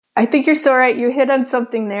I think you're so right. You hit on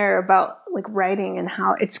something there about like writing and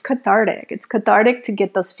how it's cathartic. It's cathartic to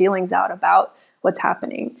get those feelings out about what's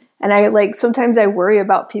happening. And I like sometimes I worry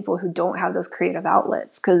about people who don't have those creative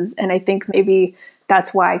outlets and I think maybe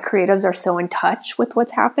that's why creatives are so in touch with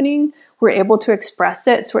what's happening. We're able to express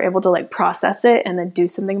it, so we're able to like process it and then do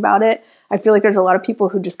something about it. I feel like there's a lot of people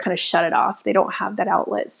who just kind of shut it off. They don't have that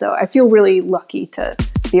outlet. So I feel really lucky to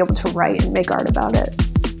be able to write and make art about it.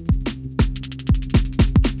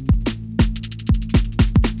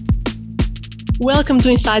 Welcome to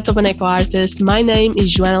Insights of an Eco Artist. My name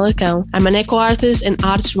is Joana Lacão. I'm an eco artist and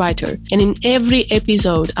arts writer. And in every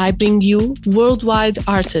episode, I bring you worldwide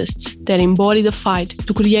artists that embody the fight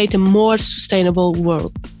to create a more sustainable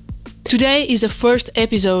world. Today is the first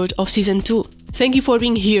episode of Season 2. Thank you for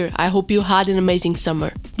being here. I hope you had an amazing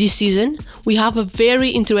summer. This season, we have a very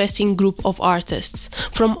interesting group of artists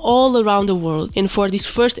from all around the world. And for this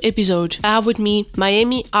first episode, I have with me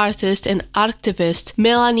Miami artist and activist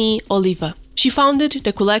Melanie Oliva. She founded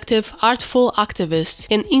the collective Artful Activists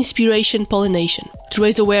and Inspiration Pollination to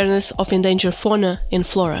raise awareness of endangered fauna and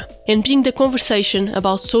flora and bring the conversation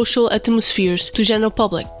about social atmospheres to general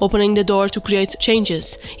public, opening the door to create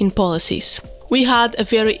changes in policies. We had a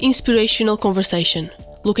very inspirational conversation,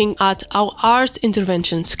 looking at how art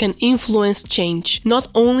interventions can influence change, not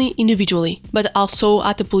only individually, but also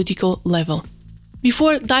at the political level.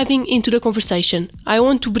 Before diving into the conversation, I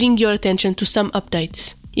want to bring your attention to some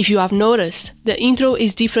updates. If you have noticed, the intro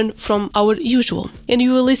is different from our usual, and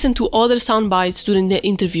you will listen to other sound bites during the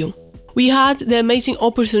interview. We had the amazing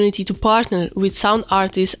opportunity to partner with sound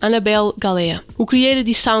artist Annabelle Galea, who created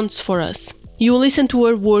these sounds for us. You will listen to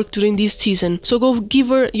her work during this season, so go give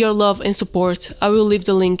her your love and support. I will leave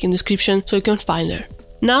the link in the description so you can find her.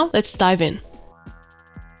 Now, let's dive in.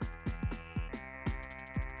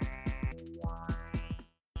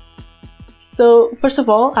 So, first of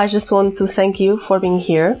all, I just want to thank you for being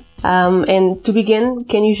here. And to begin,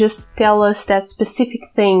 can you just tell us that specific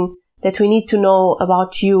thing that we need to know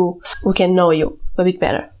about you so we can know you a bit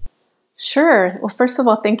better? Sure. Well, first of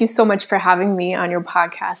all, thank you so much for having me on your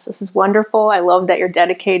podcast. This is wonderful. I love that you're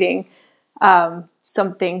dedicating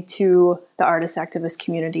something to the artist activist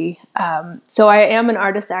community. So I am an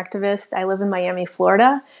artist activist. I live in Miami,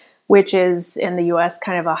 Florida, which is in the U.S.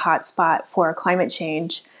 kind of a hot spot for climate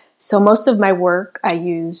change. So most of my work I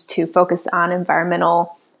use to focus on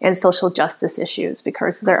environmental and social justice issues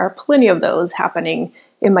because there are plenty of those happening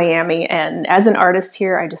in Miami. And as an artist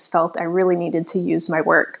here, I just felt I really needed to use my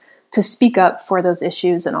work to speak up for those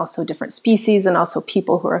issues and also different species and also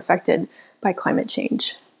people who are affected by climate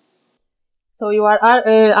change. So you are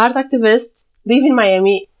an art activist, live in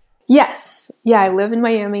Miami. Yes. Yeah, I live in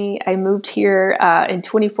Miami. I moved here in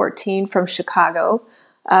 2014 from Chicago.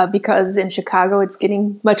 Because in Chicago it's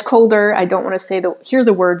getting much colder. I don't want to hear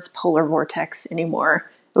the words polar vortex anymore.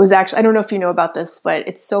 It was actually, I don't know if you know about this, but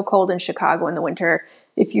it's so cold in Chicago in the winter.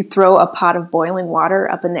 If you throw a pot of boiling water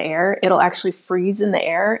up in the air, it'll actually freeze in the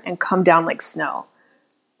air and come down like snow.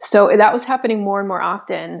 So that was happening more and more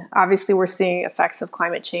often. Obviously, we're seeing effects of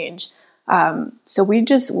climate change. So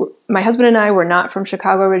my husband and I were not from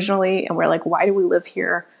Chicago originally, and we're like, why do we live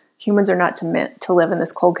here? Humans are not meant to live in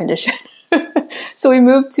this cold condition. So we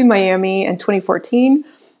moved to Miami in 2014,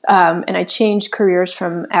 and I changed careers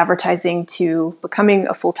from advertising to becoming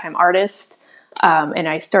a full-time artist. And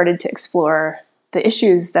I started to explore the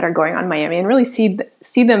issues that are going on in Miami and really see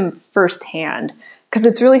them firsthand. Because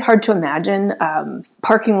it's really hard to imagine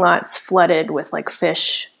parking lots flooded with like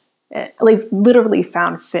fish. They've literally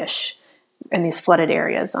found fish in these flooded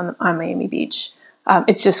areas on Miami Beach.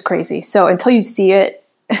 It's just crazy. So until you see it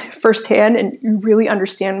firsthand and you really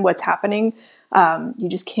understand what's happening, you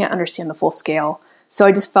just can't understand the full scale. So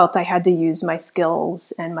I just felt I had to use my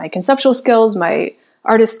skills and my conceptual skills, my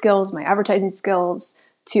artist skills, my advertising skills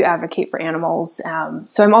to advocate for animals.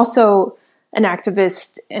 So I'm also an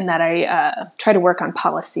activist in that I try to work on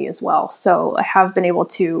policy as well. So I have been able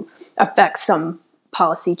to affect some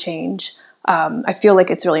policy change. I feel like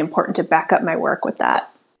it's really important to back up my work with that.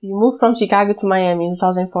 You moved from Chicago to Miami in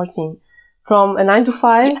 2014, from a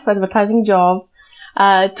 9-to-5 advertising job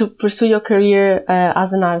to pursue your career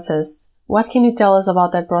as an artist. What can you tell us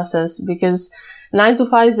about that process? Because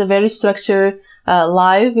 9-to-5 is a very structured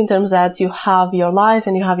life in terms that you have your life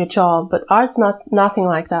and you have your job, but art's nothing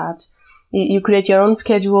like that. You create your own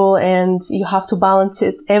schedule and you have to balance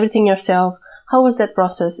everything yourself. How was that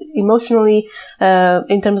process? Emotionally,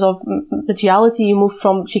 in terms of materiality, you moved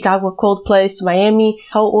from Chicago, a cold place, to Miami.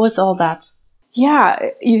 How was all that?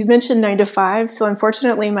 Yeah, you mentioned 9 to 5. So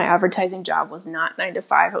unfortunately, my advertising job was not 9 to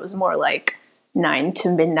 5. It was more like 9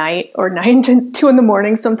 to midnight or 9 to 2 in the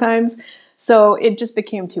morning sometimes. So it just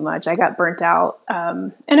became too much. I got burnt out.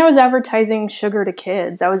 And I was advertising sugar to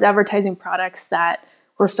kids. I was advertising products that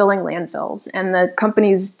were filling landfills, and the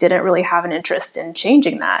companies didn't really have an interest in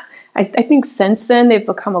changing that. I think since then they've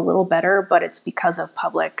become a little better, but it's because of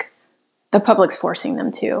the public's forcing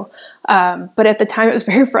them to. But at the time it was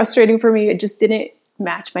very frustrating for me. It just didn't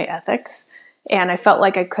match my ethics, and I felt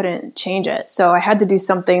like I couldn't change it. So I had to do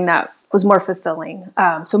something that was more fulfilling.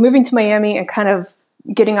 So moving to Miami and kind of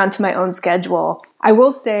getting onto my own schedule, I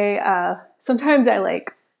will say sometimes I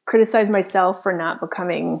criticize myself for not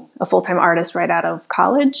becoming a full-time artist right out of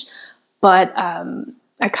college. But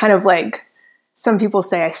I kind of some people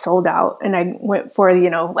say I sold out and I went for,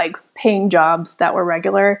 paying jobs that were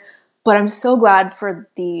regular. But I'm so glad for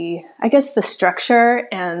the structure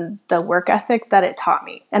and the work ethic that it taught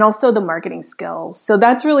me, and also the marketing skills. So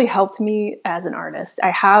that's really helped me as an artist.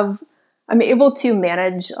 I'm able to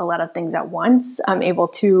manage a lot of things at once. I'm able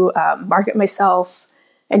to market myself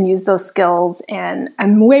and use those skills, and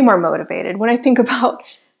I'm way more motivated. When I think about,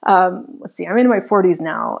 I'm in my 40s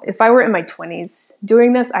now. If I were in my 20s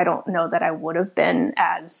doing this, I don't know that I would have been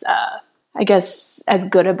as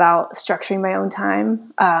good about structuring my own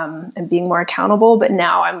time and being more accountable. But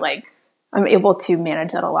now I'm able to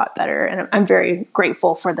manage that a lot better, and I'm very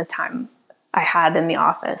grateful for the time I had in the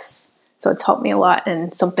office. So it's helped me a lot,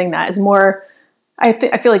 and something that is more, I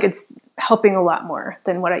feel like it's helping a lot more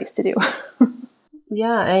than what I used to do.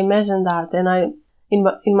 Yeah, I imagine that. And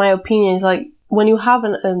in my opinion, it's when you have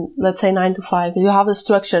let's say 9 to 5, you have the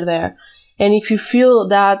structure there. And if you feel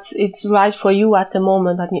that it's right for you at the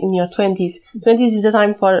moment, in your 20s is the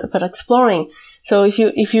time for exploring. So if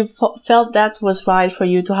you felt that was right for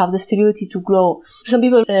you to have the stability to grow, some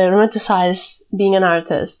people romanticize being an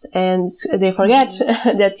artist and they forget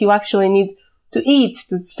that you actually need to eat,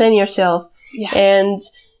 to sustain yourself. Yes. And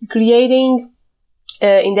creating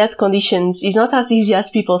in that conditions is not as easy as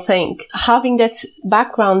people think. Having that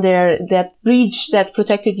background there, that bridge that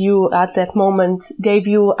protected you at that moment gave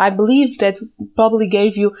you, I believe that probably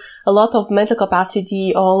gave you a lot of mental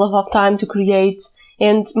capacity, a lot of time to create.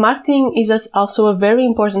 And marketing is also a very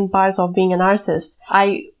important part of being an artist.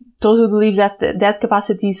 I totally believe that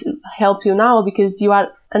capacities help you now because you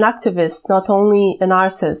are an activist, not only an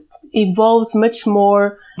artist. It involves much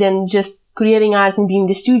more than just creating art and being in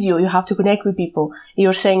the studio. You have to connect with people.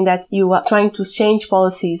 You're saying that you are trying to change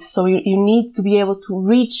policies, so you need to be able to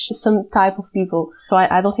reach some type of people. So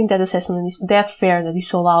I don't think that assessment is that fair, that is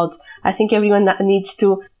so loud. I think everyone needs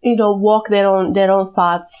to, walk their own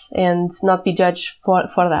paths and not be judged for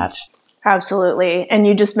that. Absolutely. And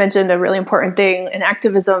you just mentioned a really important thing. In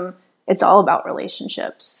activism, it's all about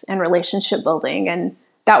relationships and relationship building. And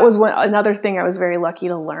that was another thing I was very lucky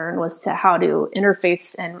to learn, was how to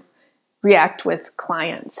interface and react with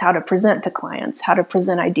clients, how to present to clients, how to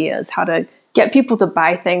present ideas, how to get people to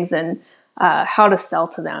buy things, and how to sell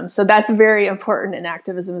to them. So that's very important in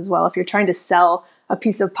activism as well. If you're trying to sell a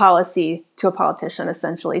piece of policy to a politician,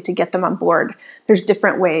 essentially, to get them on board, there's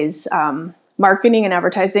different ways. Marketing and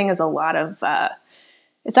advertising is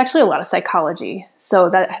it's actually a lot of psychology.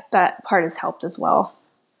 So that part has helped as well.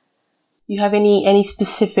 You have any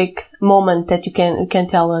specific moment that you can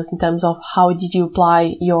tell us in terms of how did you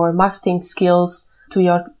apply your marketing skills to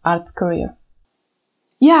your art career?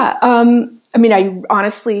 Yeah. I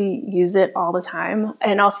honestly use it all the time.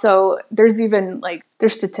 And also there's even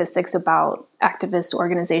there's statistics about activist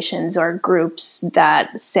organizations or groups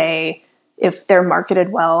that say if they're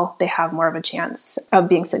marketed well, they have more of a chance of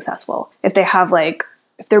being successful. If they have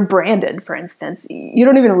if they're branded, for instance, you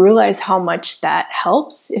don't even realize how much that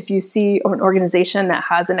helps. If you see an organization that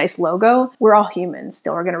has a nice logo, we're all humans.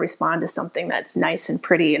 Still, we're going to respond to something that's nice and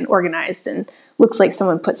pretty and organized and looks like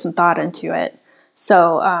someone put some thought into it.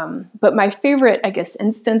 So, but my favorite,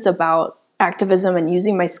 instance about activism and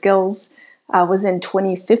using my skills was in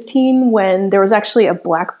 2015 when there was actually a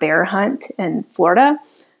black bear hunt in Florida.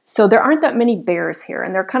 So there aren't that many bears here,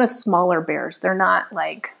 and they're kind of smaller bears. They're not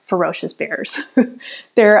ferocious bears.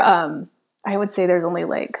 They're, I would say there's only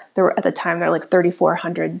at the time, there were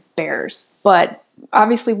 3,400 bears. But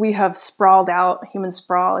obviously we have sprawled out. Human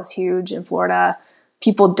sprawl is huge in Florida.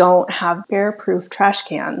 People don't have bear-proof trash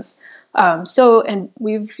cans. And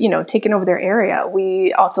we've, taken over their area.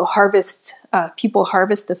 We also people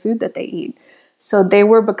harvest the food that they eat. So they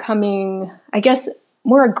were becoming,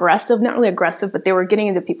 more aggressive, not really aggressive, but they were getting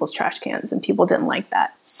into people's trash cans and people didn't like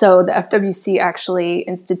that. So the FWC actually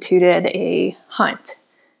instituted a hunt,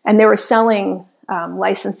 and they were selling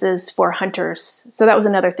licenses for hunters. So that was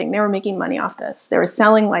another thing. They were making money off this. They were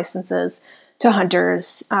selling licenses to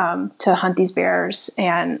hunters to hunt these bears.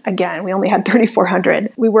 And again, we only had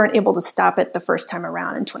 3,400. We weren't able to stop it the first time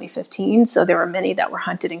around in 2015. So there were many that were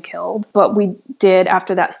hunted and killed. But we did,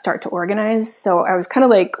 after that, start to organize. So I was kind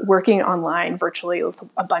of like working online virtually with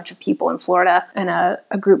a bunch of people in Florida and a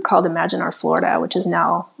group called Imagine Our Florida, which is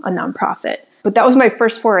now a nonprofit. But that was my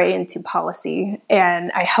first foray into policy.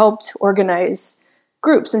 And I helped organize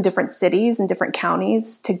groups in different cities and different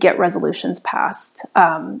counties to get resolutions passed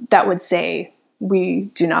that would say, we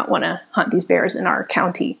do not want to hunt these bears in our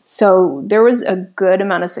county. So there was a good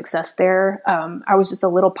amount of success there. I was just a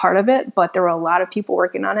little part of it, but there were a lot of people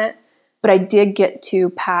working on it. But I did get to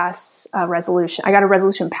pass a resolution. I got a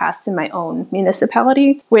resolution passed in my own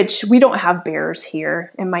municipality, which we don't have bears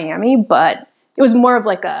here in Miami, but it was more of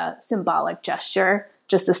like a symbolic gesture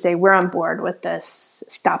just to say we're on board with this,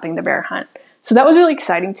 stopping the bear hunt. So that was really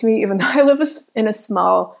exciting to me, even though I live in a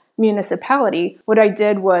small municipality. What I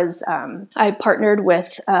did was I partnered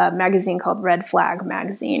with a magazine called Red Flag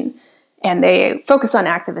Magazine, and they focus on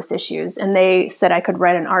activist issues. And they said I could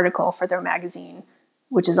write an article for their magazine,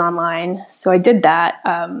 which is online. So I did that.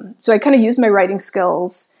 So I kind of used my writing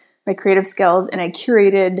skills, my creative skills, and I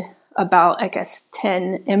curated about,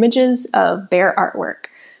 10 images of bear artwork.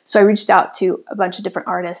 So I reached out to a bunch of different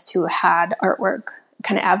artists who had artwork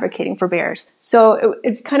kind of advocating for bears. So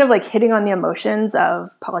it's kind of like hitting on the emotions of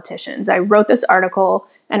politicians. I wrote this article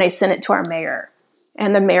and I sent it to our mayor,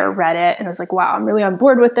 and the mayor read it and was like, wow, I'm really on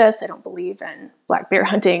board with this. I don't believe in black bear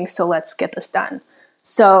hunting, so let's get this done.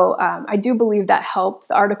 So I do believe that helped.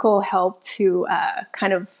 The article helped to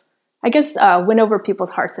win over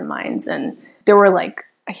people's hearts and minds. And there were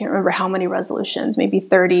I can't remember how many resolutions, maybe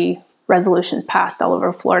 30 resolutions passed all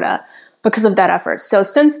over Florida because of that effort. So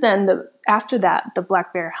since then, after that, the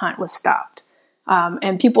black bear hunt was stopped.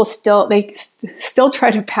 And people still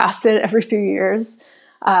try to pass it every few years.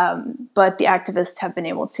 But the activists have been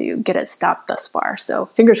able to get it stopped thus far. So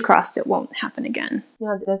fingers crossed it won't happen again.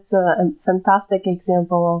 Yeah, that's a fantastic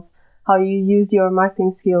example of how you use your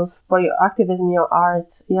marketing skills for your activism, your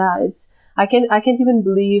art. Yeah, I can't even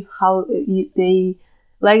believe how they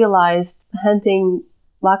legalized hunting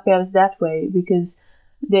black bears that way, because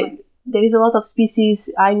there is a lot of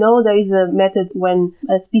species. I know there is a method when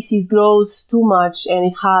a species grows too much and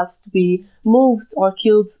it has to be moved or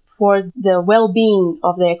killed for the well-being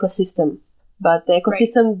of the ecosystem. But the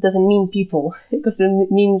ecosystem doesn't mean people.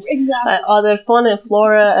 Ecosystem means other fauna and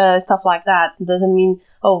flora, stuff like that. It doesn't mean,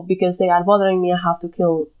 because they are bothering me, I have to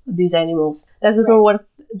kill these animals. That doesn't work.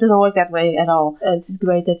 It doesn't work that way at all. And it's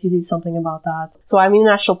great that you did something about that. So I'm in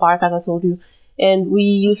a national park, as I told you, and we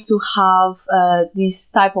used to have these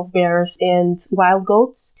type of bears and wild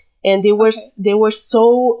goats, and they were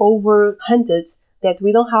so over hunted that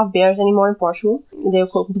we don't have bears anymore in Portugal. They're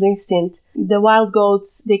completely extinct. The wild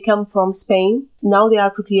goats, they come from Spain. Now they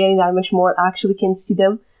are procreating that much more. I actually can see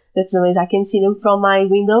them. That's amazing. I can see them from my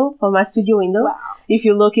window, from my studio window. Wow. If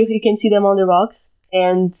you look, you can see them on the rocks.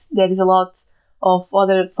 And there is a lot of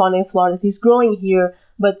other fauna and flora that is growing here,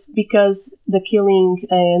 but because the killing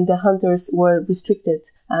and the hunters were restricted.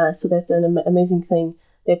 So that's an amazing thing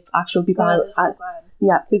that actual people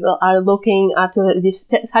people are looking at these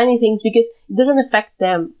tiny things, because it doesn't affect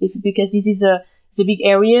them, because this is it's a big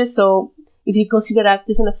area. So if you consider that, it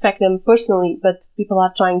doesn't affect them personally, but people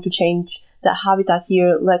are trying to change the habitat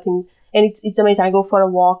here, and it's amazing. I go for a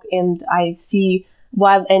walk and I see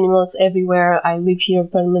wild animals everywhere. I live here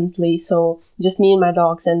permanently, so just me and my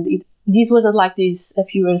dogs, and this wasn't like this a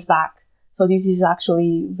few years back. So this is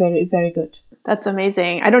actually very, very good. That's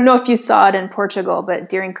amazing. I don't know if you saw it in Portugal, but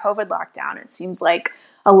during COVID lockdown, it seems like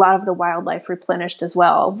a lot of the wildlife replenished as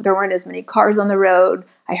well. There weren't as many cars on the road.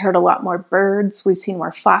 I heard a lot more birds. We've seen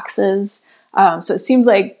more foxes. So it seems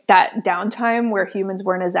like that downtime where humans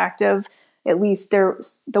weren't as active, at least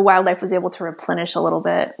the wildlife was able to replenish a little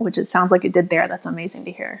bit, which it sounds like it did there. That's amazing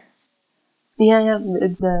to hear. Yeah.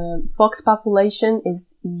 The fox population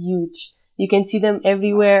is huge. You can see them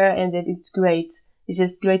everywhere, and it's great. It's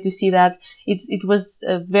just great to see that. It was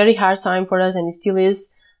a very hard time for us, and it still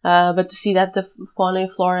is. But to see that the fauna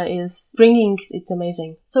and flora is springing, it's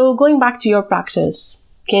amazing. So going back to your practice,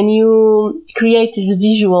 can you create this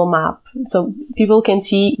visual map so people can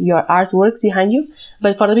see your artworks behind you?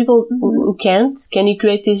 But for the people who can't, can you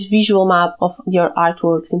create this visual map of your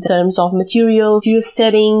artworks in terms of materials, your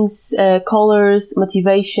settings, colors,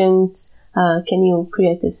 motivations? Can you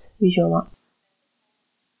create this visual map?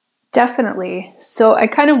 Definitely. So I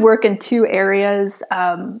kind of work in two areas.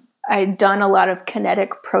 I'd done a lot of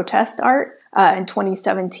kinetic protest art in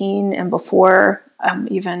 2017 and before.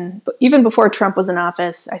 Even before Trump was in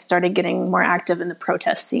office, I started getting more active in the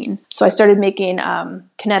protest scene. So I started making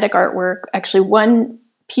kinetic artwork. Actually, one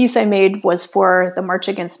piece I made was for the March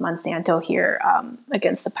Against Monsanto here,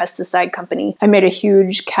 against the pesticide company. I made a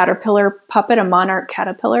huge caterpillar puppet, a monarch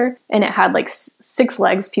caterpillar, and it had like 6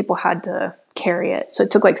 legs. People had to carry it. So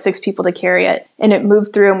it took like 6 people to carry it. And it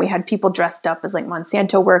moved through, and we had people dressed up as like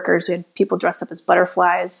Monsanto workers. We had people dressed up as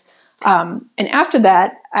butterflies. And after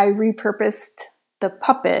that, I repurposed the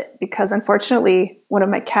puppet because unfortunately one of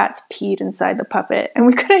my cats peed inside the puppet and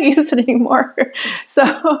we couldn't use it anymore. So,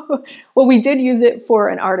 well, we did use it for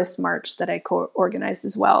an artist march that I co-organized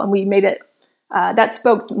as well. And we made it, that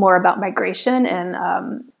spoke more about migration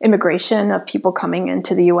and immigration of people coming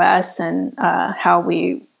into the US and how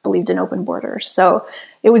we believed in open borders. So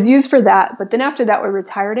it was used for that. But then after that, we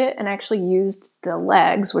retired it and actually used the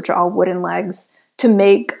legs, which are all wooden legs, to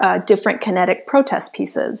make different kinetic protest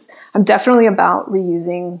pieces. I'm definitely about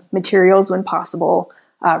reusing materials when possible,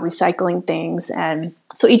 recycling things. And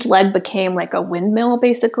so each leg became like a windmill,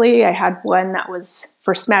 basically. I had one that was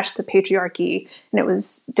for Smash the Patriarchy, and it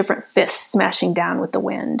was different fists smashing down with the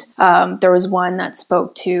wind. There was one that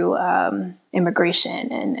spoke to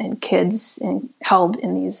immigration and kids held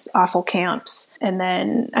in these awful camps. And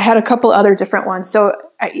then I had a couple other different ones. So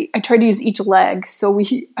I tried to use each leg. So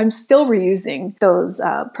I'm still reusing those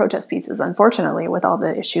protest pieces, unfortunately, with all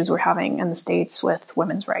the issues we're having in the States with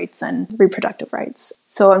women's rights and reproductive rights.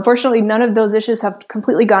 So unfortunately, none of those issues have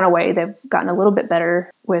completely gone away. They've gotten a little bit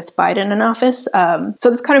better with Biden in office. So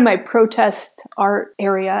that's kind of my protest art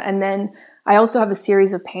area. And then I also have a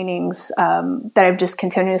series of paintings that I've just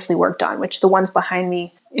continuously worked on, which the ones behind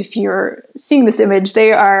me, if you're seeing this image,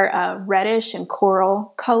 they are reddish and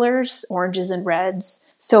coral colors, oranges and reds.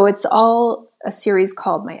 So it's all a series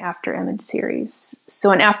called my after image series.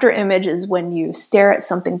 So an after image is when you stare at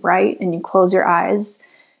something bright and you close your eyes,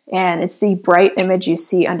 and it's the bright image you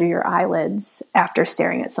see under your eyelids after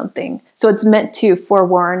staring at something. So it's meant to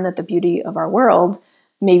forewarn that the beauty of our world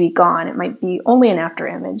may be gone. It might be only an after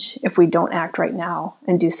image if we don't act right now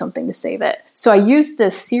and do something to save it. So I used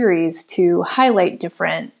this series to highlight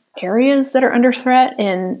different areas that are under threat.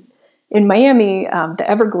 In Miami, the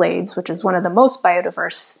Everglades, which is one of the most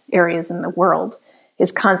biodiverse areas in the world,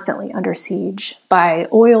 is constantly under siege by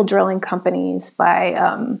oil drilling companies,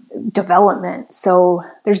 by development. So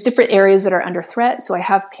there's different areas that are under threat. So I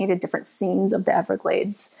have painted different scenes of the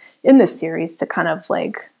Everglades in this series to kind of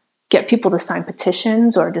like get people to sign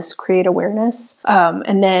petitions or just create awareness.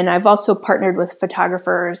 And then I've also partnered with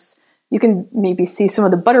photographers. You can maybe see some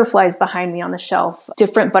of the butterflies behind me on the shelf,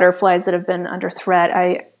 different butterflies that have been under threat.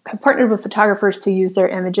 I have partnered with photographers to use their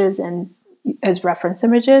images and as reference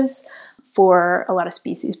images for a lot of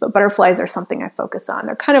species, but butterflies are something I focus on.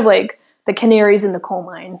 They're kind of like the canaries in the coal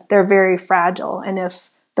mine. They're very fragile. And if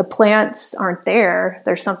the plants aren't there,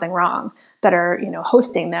 there's something wrong that are,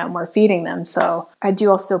 hosting them or feeding them. So I do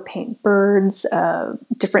also paint birds,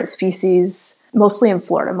 different species, mostly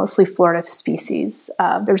Florida species.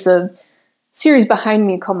 There's a series behind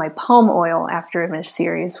me called my Palm Oil After Image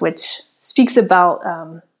series, which speaks about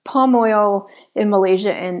palm oil in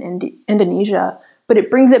Malaysia and Indonesia, but it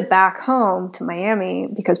brings it back home to Miami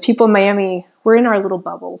because people in Miami, we're in our little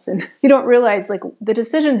bubbles and you don't realize like the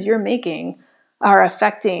decisions you're making are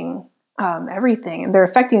affecting everything, and they're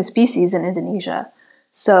affecting species in Indonesia.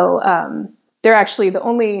 So they're actually the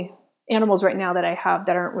only animals right now that I have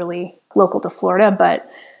that aren't really local to Florida, but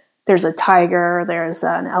there's a tiger, there's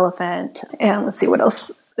an elephant, and let's see what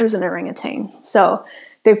else. There's an orangutan. So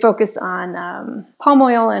they focus on palm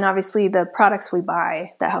oil, and obviously the products we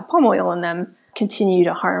buy that have palm oil in them continue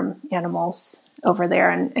to harm animals over there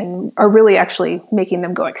and are really actually making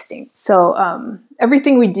them go extinct. So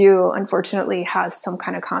everything we do, unfortunately, has some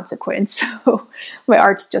kind of consequence. So my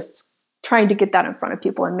art's just trying to get that in front of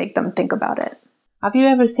people and make them think about it. Have you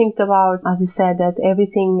ever think about, as you said, that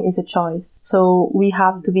everything is a choice? So we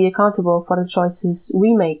have to be accountable for the choices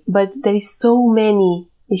we make. But there is so many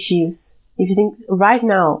issues. If you think right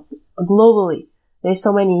now, globally, there's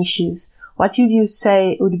so many issues. What would you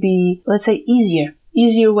say would be, let's say,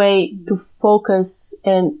 easier way to focus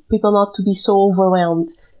and people not to be so overwhelmed?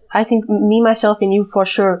 I think me, myself, and you for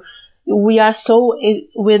sure, we are so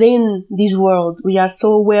within this world. We are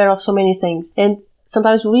so aware of so many things. And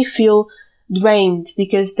sometimes we feel drained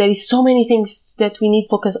because there is so many things that we need to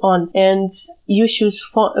focus on. And you choose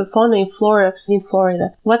fauna in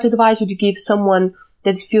Florida. What advice would you give someone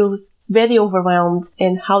that feels very overwhelmed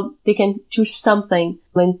and how they can choose something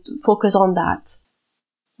and focus on that?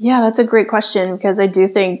 Yeah, that's a great question because I do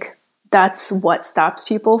think that's what stops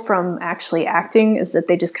people from actually acting, is that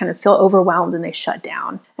they just kind of feel overwhelmed and they shut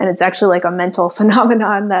down. And it's actually like a mental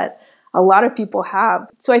phenomenon that a lot of people have.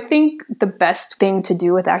 So I think the best thing to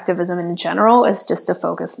do with activism in general is just to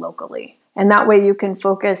focus locally. And that way you can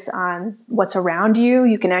focus on what's around you.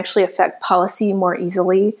 You can actually affect policy more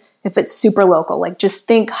easily if it's super local. Like just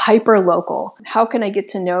think hyper local. How can I get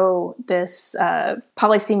to know this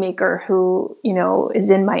policymaker who, is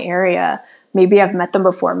in my area? Maybe I've met them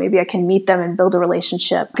before. Maybe I can meet them and build a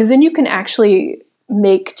relationship. Because then you can actually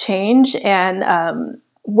make change, and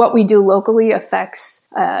what we do locally affects,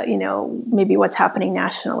 maybe what's happening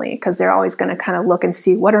nationally, because they're always going to kind of look and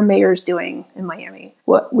see what are mayors doing in Miami.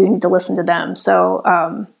 What we need to listen to them. So,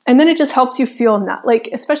 and then it just helps you feel not like,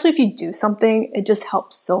 especially if you do something, it just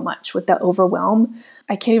helps so much with that overwhelm.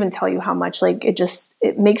 I can't even tell you how much, like,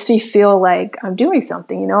 it makes me feel like I'm doing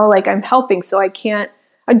something, like I'm helping. So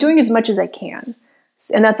I'm doing as much as I can.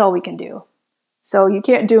 And that's all we can do. So you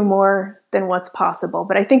can't do more than what's possible.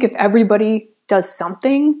 But I think if everybody does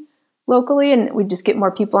something locally and we just get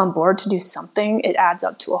more people on board to do something, it adds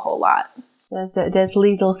up to a whole lot. That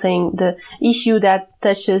little thing, the issue that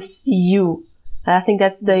touches you. I think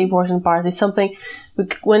that's the important part. It's something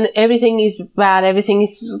when everything is bad, everything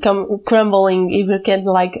is crumbling, you can't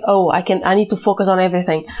I need to focus on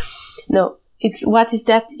everything. No, it's what is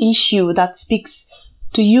that issue that speaks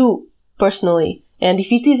to you personally. And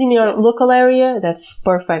if it is in your local area, that's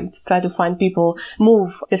perfect. Try to find people,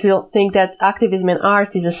 move. Because we'll think that activism and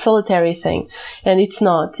art is a solitary thing. And it's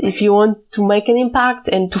not. If you want to make an impact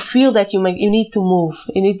and to feel that you need to move.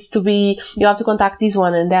 It needs to be, you have to contact this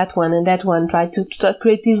one and that one and that one. Try to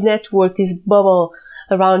create this network, this bubble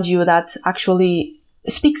around you that actually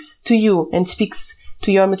speaks to you and speaks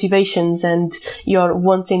to your motivations and your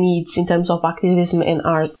wants and needs in terms of activism and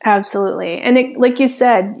art. Absolutely. And like you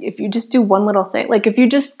said, if you just do one little thing, like if you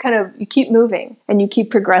just you keep moving and you keep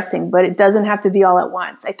progressing, but it doesn't have to be all at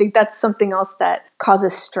once. I think that's something else that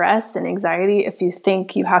causes stress and anxiety if you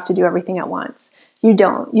think you have to do everything at once. You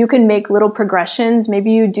don't. You can make little progressions.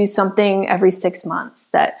 Maybe you do something every 6 months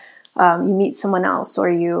that you meet someone else, or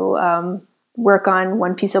you work on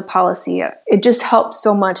one piece of policy. It just helps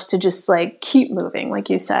so much to just keep moving. Like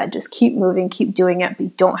you said, just keep moving, keep doing it, but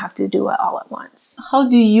you don't have to do it all at once. How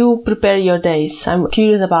do you prepare your days? I'm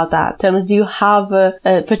curious about that. Do you have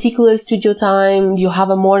a particular studio time? Do you have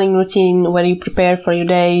a morning routine where you prepare for your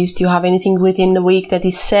days? Do you have anything within the week that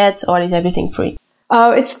is set, or is everything free?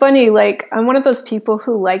 It's funny, I'm one of those people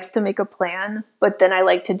who likes to make a plan, but then I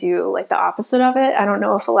like to do the opposite of it. I don't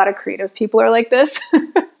know if a lot of creative people are like this.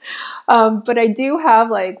 But I do have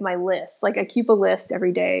my list. I keep a list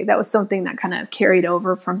every day. That was something that kind of carried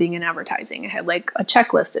over from being in advertising. I had a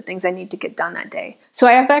checklist of things I need to get done that day. So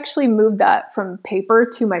I have actually moved that from paper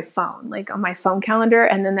to my phone, on my phone calendar.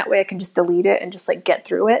 And then that way I can just delete it and just get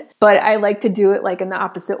through it. But I like to do it in the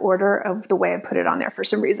opposite order of the way I put it on there for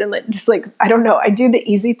some reason. I don't know. I do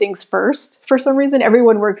the easy things first for some reason.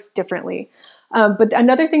 Everyone works differently. But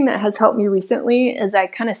another thing that has helped me recently is I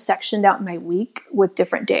kind of sectioned out my week with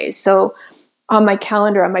different days. So on my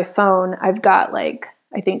calendar, on my phone, I've got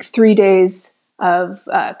I think 3 days of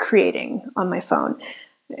creating on my phone.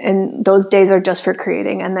 And those days are just for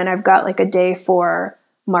creating. And then I've got a day for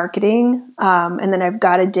marketing. And then I've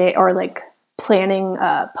got a day or planning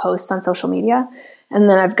posts on social media. And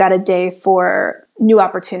then I've got a day for new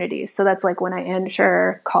opportunities. So that's when I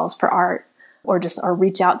enter calls for art, or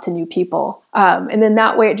reach out to new people. And then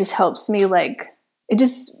that way it just helps me, it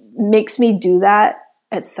just makes me do that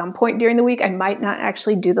at some point during the week. I might not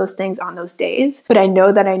actually do those things on those days, but I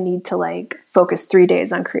know that I need to focus 3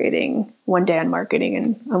 days on creating, 1 day on marketing,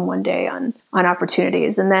 and on 1 day on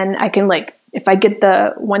opportunities. And then I can if I get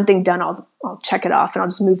the one thing done, I'll check it off and I'll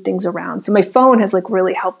just move things around. So my phone has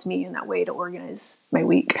really helped me in that way to organize my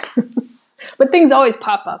week. But things always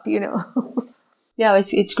pop up, Yeah,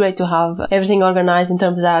 it's great to have everything organized in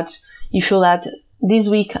terms that you feel that this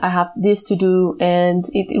week I have this to do, and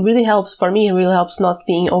it really helps for me. It really helps not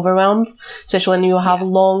being overwhelmed, especially when you have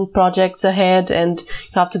long projects ahead and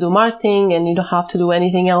you have to do marketing and you don't have to do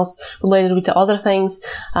anything else related with the other things.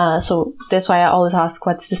 So that's why I always ask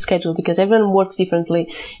what's the schedule, because everyone works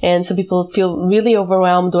differently, and some people feel really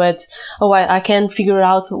overwhelmed with, I can't figure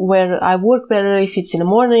out where I work better, if it's in the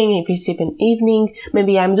morning, if it's in the evening,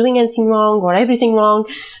 maybe I'm doing anything wrong or everything wrong.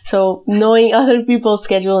 So knowing other people's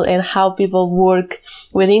schedule and how people work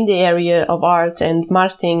within the area of art and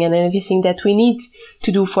marketing and everything that we need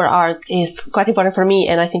to do for art is quite important for me,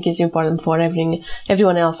 and I think is important for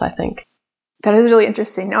everyone else, I think. That is really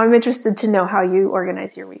interesting. Now I'm interested to know how you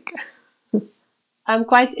organize your week. I'm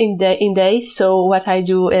quite in days. So what I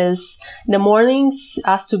do is in the mornings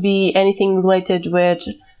has to be anything related with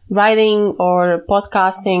writing or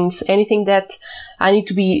podcastings, anything that I need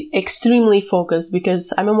to be extremely focused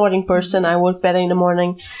because I'm a morning person. I work better in the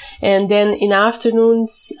morning. And then in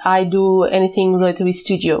afternoons, I do anything related with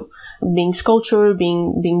studio, being sculpture,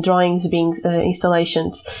 being drawings, being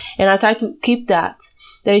installations. And I try to keep that.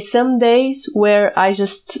 There is some days where I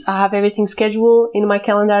have everything scheduled in my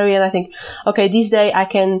calendar and I think, okay, this day I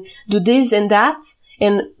can do this and that.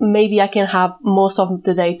 And maybe I can have most of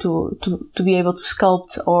the day to be able to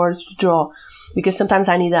sculpt or to draw. Because sometimes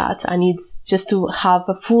I need that. I need just to have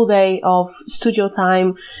a full day of studio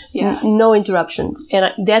time, no interruptions.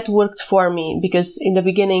 And that worked for me because in the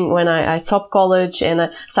beginning when I stopped college and I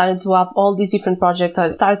started to have all these different projects,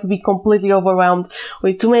 I started to be completely overwhelmed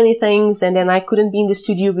with too many things. And then I couldn't be in the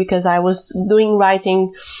studio because I was doing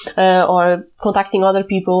writing or contacting other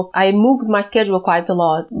people. I moved my schedule quite a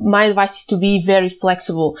lot. My advice is to be very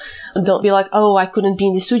flexible. Don't be like, oh, I couldn't be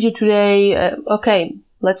in the studio today. Okay,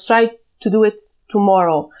 let's try to do it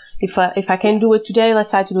tomorrow. If I can do it today,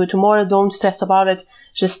 let's try to do it tomorrow. Don't stress about it.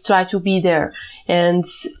 Just try to be there. And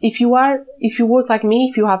if you work like me,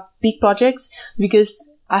 if you have big projects, because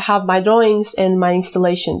I have my drawings and my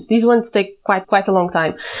installations. These ones take quite a long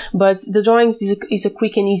time, but the drawings is a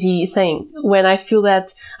quick and easy thing. When I feel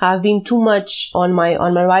that I've been too much on my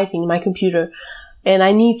writing, my computer, and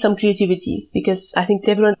I need some creativity because I think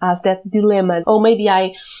everyone has that dilemma. Oh, maybe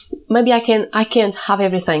I can't have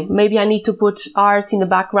everything. Maybe I need to put art in the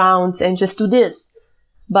background and just do this.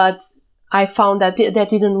 But I found that that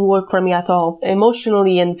didn't work for me at all.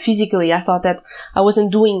 Emotionally and physically, I thought that I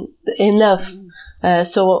wasn't doing enough.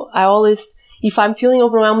 So I always, if I'm feeling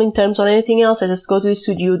overwhelmed in terms of anything else, I just go to the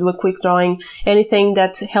studio, do a quick drawing, anything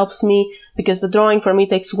that helps me. Because the drawing for me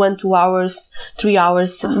takes 1-2 hours, 3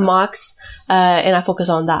 hours max, and I focus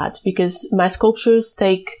on that. Because my sculptures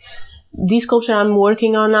take, this sculpture I'm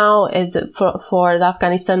working on now is for the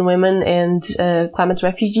Afghanistan women and climate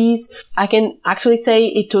refugees. I can actually say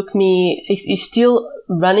it took me, it's still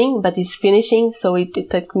running, but it's finishing. So it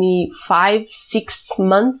took me 5-6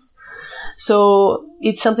 months. So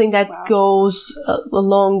it's something that goes a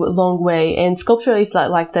long way. And sculpture is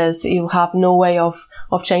like this. You have no way of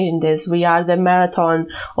changing this. We are the marathon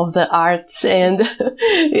of the arts and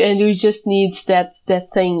we just need that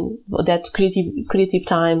thing, that creative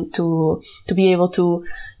time to be able to,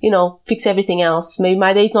 fix everything else. Maybe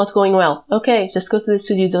my day's not going well. Okay, just go to the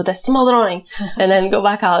studio, do that small drawing and then go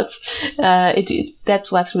back out.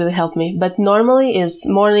 That's what's really helped me. But normally is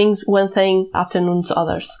mornings one thing, afternoons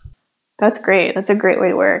others. That's great. That's a great way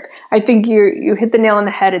to work. I think you hit the nail on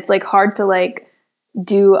the head. It's hard to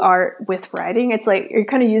do art with writing. It's you're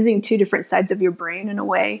kind of using two different sides of your brain in a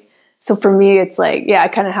way. So for me, it's I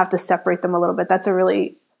kind of have to separate them a little bit. That's a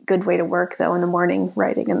really good way to work though, in the morning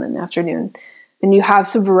writing and then afternoon. And you have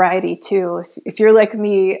some variety too. If you're like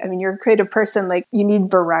me, I mean, you're a creative person, you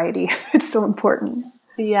need variety. It's so important.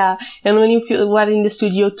 Yeah, and when you feel in the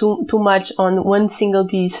studio too much on one single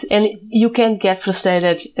piece, and you can get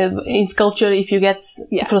frustrated in sculpture. If you get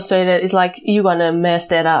frustrated, it's you're gonna mess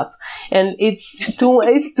that up, and it's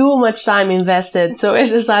too much time invested. So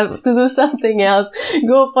it's just have to do something else,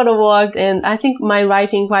 go for a walk. And I think my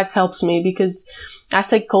writing quite helps me because I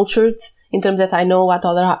stay cultured in terms that I know what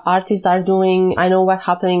other artists are doing. I know what's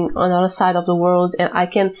happening on the other side of the world, and I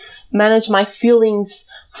can manage my feelings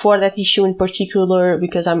for that issue in particular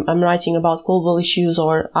because I'm writing about global issues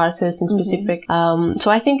or artists in specific. So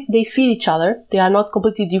I think they feed each other. They are not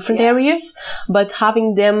completely different areas, but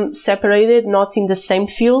having them separated, not in the same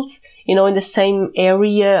field, in the same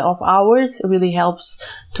area of ours, really helps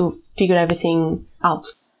to figure everything out.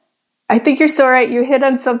 I think you're so right. You hit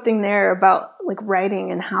on something there about writing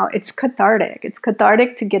and how it's cathartic. It's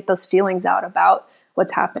cathartic to get those feelings out about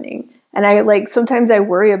what's happening. And I sometimes I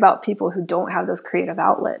worry about people who don't have those creative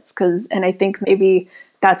outlets and I think maybe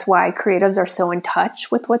that's why creatives are so in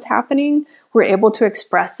touch with what's happening. We're able to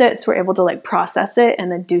express it. So we're able to process it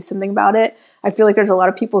and then do something about it. I feel there's a lot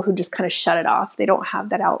of people who just kind of shut it off. They don't have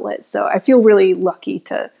that outlet. So I feel really lucky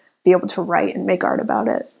to be able to write and make art about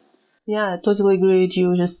it. Yeah, I totally agree with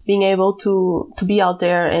you. Just being able to be out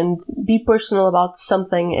there and be personal about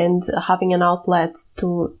something and having an outlet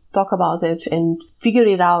to talk about it and figure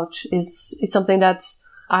it out is something that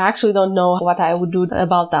I actually don't know what I would do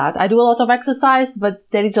about that. I do a lot of exercise, but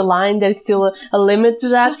there is a line, there's still a limit to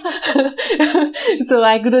that. So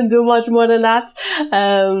I couldn't do much more than that.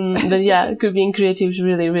 But yeah, being creative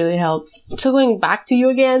really, really helps. So going back to you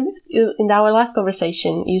again, in our last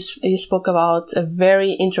conversation, you spoke about a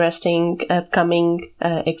very interesting upcoming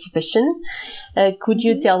exhibition. Could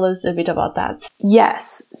you tell us a bit about that?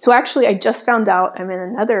 Yes. So actually, I just found out I'm in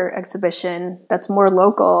another exhibition that's more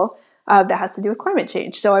local that has to do with climate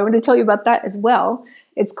change. So I want to tell you about that as well.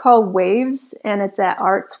 It's called Waves, and it's at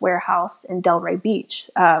Arts Warehouse in Delray Beach,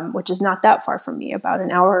 which is not that far from me, about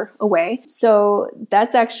an hour away. So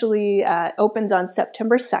that's actually opens on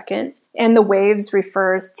September 2nd. And the waves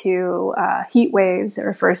refers to heat waves. It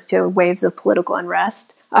refers to waves of political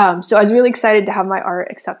unrest. So I was really excited to have my art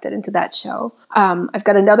accepted into that show. I've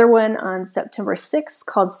got another one on September 6th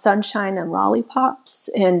called Sunshine and Lollipops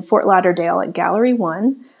in Fort Lauderdale at Gallery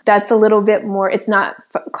 1. That's a little bit more, it's not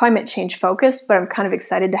climate change focused, but I'm kind of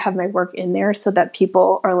excited to have my work in there so that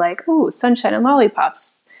people are like, ooh, sunshine and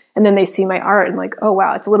lollipops. And then they see my art and like, oh,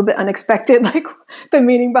 wow, it's a little bit unexpected, like the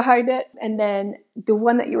meaning behind it. And then the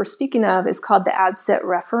one that you were speaking of is called the Absent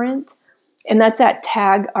Referent. And that's at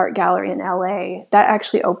Tag Art Gallery in LA. That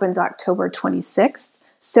actually opens October 26th.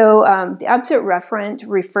 So the Absent Referent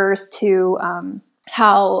refers to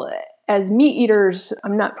how as meat eaters,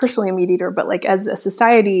 I'm not personally a meat eater, but like as a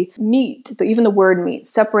society, meat, even the word meat,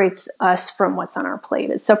 separates us from what's on our plate.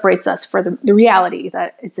 It separates us for the reality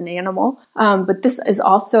that it's an animal. But this is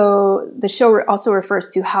also, the show also refers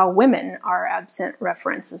to how women are absent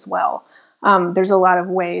reference as well. There's a lot of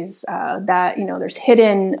ways that, there's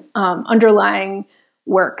hidden underlying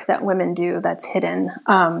work that women do that's hidden,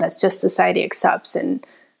 that's just society accepts and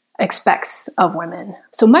expects of women.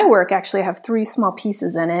 So my work actually, I have 3 small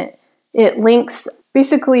pieces in it. It links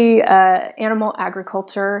basically animal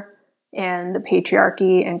agriculture and the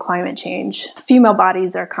patriarchy and climate change. Female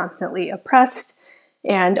bodies are constantly oppressed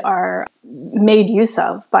and are made use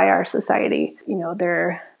of by our society.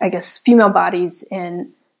 Female bodies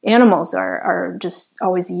and animals are just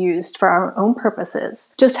always used for our own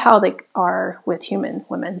purposes, just how they are with human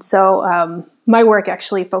women. So my work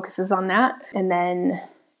actually focuses on that. And then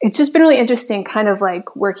it's just been really interesting kind of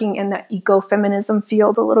like working in the ecofeminism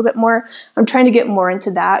field a little bit more. I'm trying to get more into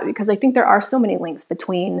that because I think there are so many links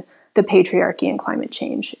between the patriarchy and climate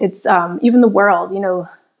change. It's even the world,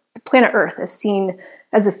 the planet Earth is seen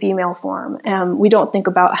as a female form. And we don't think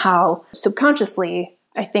about how subconsciously,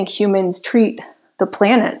 I think humans treat the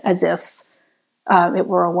planet as if it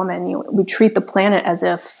were a woman. We treat the planet as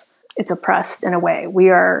if it's oppressed in a way.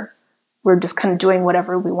 We're just kind of doing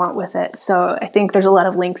whatever we want with it. So I think there's a lot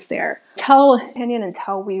of links there.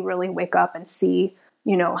 Until we really wake up and see,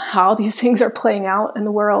 how these things are playing out in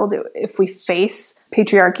the world, if we face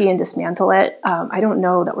patriarchy and dismantle it, I don't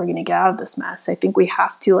know that we're going to get out of this mess. I think we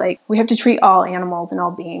have to treat all animals and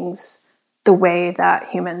all beings the way that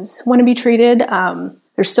humans want to be treated.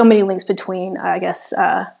 There's so many links between,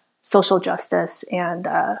 social justice and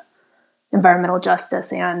environmental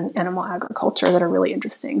justice and animal agriculture that are really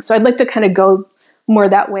interesting. So I'd like to kind of go more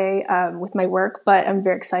that way with my work, but I'm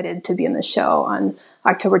very excited to be in the show on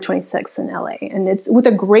October 26th in LA. And it's with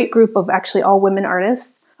a great group of actually all women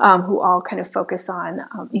artists who all kind of focus on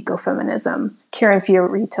ecofeminism. Karen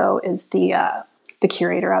Fiorito is the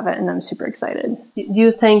curator of it, and I'm super excited. Do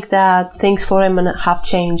you think that things for women have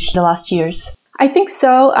changed the last years? I think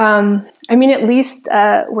so. At least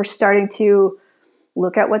we're starting to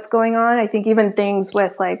look at what's going on. I think even things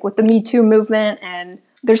with the Me Too movement, and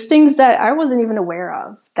there's things that I wasn't even aware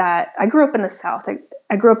of. That I grew up in the South.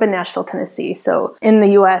 I grew up in Nashville, Tennessee. So in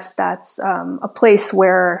the U.S., that's a place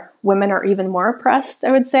where women are even more oppressed,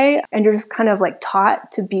 I would say. And you're just kind of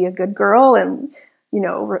taught to be a good girl and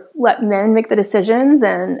let men make the decisions.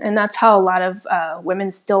 And that's how a lot of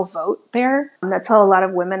women still vote there. And that's how a lot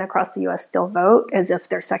of women across the U.S. still vote, as if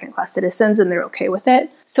they're second-class citizens and they're okay with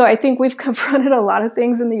it. So I think we've confronted a lot of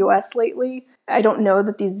things in the U.S. lately. I don't know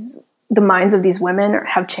that the minds of these women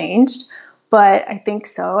have changed, but I think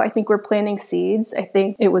so. I think we're planting seeds. I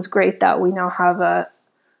think it was great that we now have a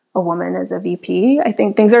woman as a VP. I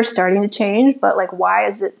think things are starting to change, but why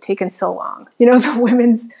has it taken so long? The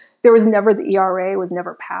ERA was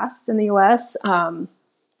never passed in the U.S., the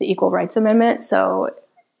Equal Rights Amendment. So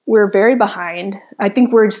we're very behind. I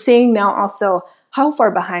think we're seeing now also how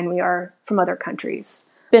far behind we are from other countries.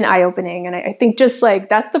 Been eye-opening. And I think just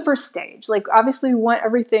that's the first stage. Obviously we want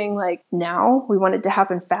everything now. We want it to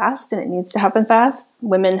happen fast, and it needs to happen fast.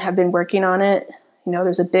 Women have been working on it.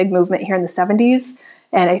 There's a big movement here in the 70s.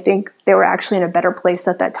 And I think they were actually in a better place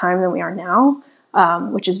at that time than we are now,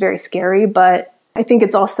 which is very scary. But I think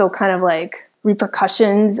it's also kind of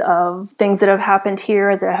repercussions of things that have happened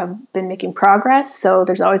here that have been making progress. So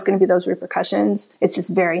there's always going to be those repercussions. It's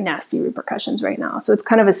just very nasty repercussions right now. So it's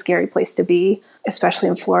kind of a scary place to be, especially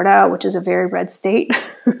in Florida, which is a very red state.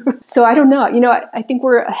 So I don't know. I think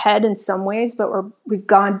we're ahead in some ways, but we've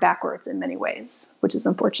gone backwards in many ways, which is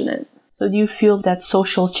unfortunate. So do you feel that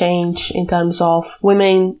social change in terms of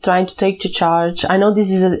women trying to take charge? I know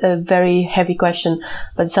this is a very heavy question,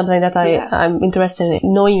 but it's something that I'm interested in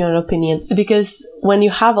knowing your opinion. Because when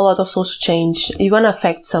you have a lot of social change, you're going to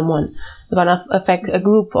affect someone. You're going to affect a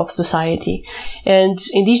group of society. And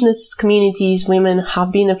indigenous communities, women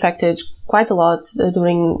have been affected quite a lot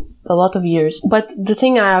during a lot of years. But the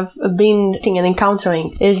thing I've been seeing and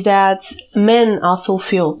encountering is that men also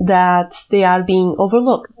feel that they are being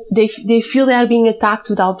overlooked. They feel they are being attacked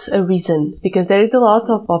without a reason, because there is a lot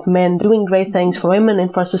of men doing great things for women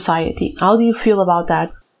and for society. How do you feel about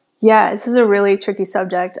that? Yeah, this is a really tricky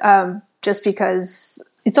subject, just because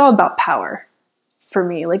it's all about power for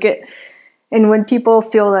me. And when people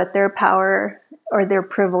feel that their power or their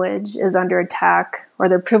privilege is under attack or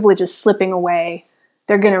their privilege is slipping away,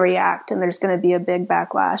 they're going to react and there's going to be a big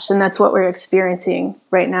backlash. And that's what we're experiencing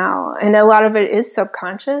right now. And a lot of it is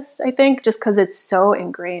subconscious, I think, just because it's so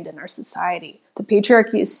ingrained in our society. The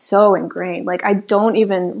patriarchy is so ingrained. I don't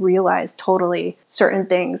even realize totally certain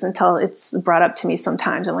things until it's brought up to me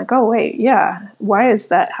sometimes. I'm like, oh, wait, yeah, why is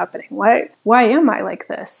that happening? Why am I like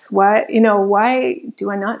this? Why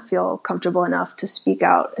do I not feel comfortable enough to speak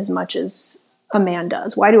out as much as a man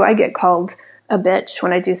does? Why do I get called a bitch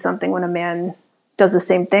when I do something when a man does the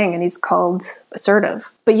same thing and he's called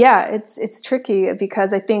assertive? But yeah, it's tricky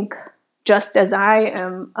because I think just as I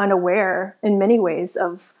am unaware in many ways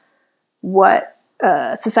of what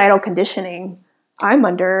societal conditioning I'm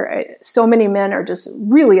under, so many men are just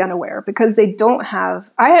really unaware because they don't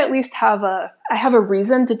have, I at least have I have a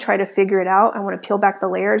reason to try to figure it out. I want to peel back the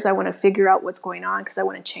layers. I want to figure out what's going on because I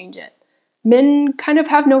want to change it. Men kind of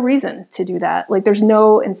have no reason to do that. There's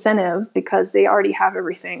no incentive because they already have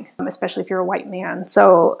everything, especially if you're a white man.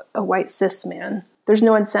 So a white cis man, there's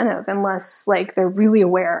no incentive unless they're really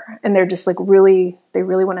aware and they're just they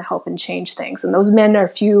really want to help and change things. And those men are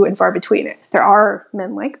few and far between. There are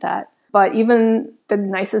men like that, but even the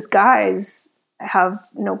nicest guys have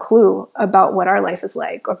no clue about what our life is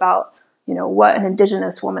like, about what an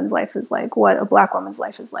indigenous woman's life is like, what a Black woman's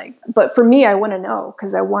life is like. But for me, I want to know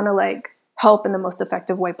because I want to help in the most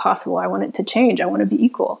effective way possible. I want it to change. I want to be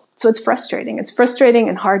equal. So it's frustrating. It's frustrating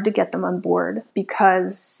and hard to get them on board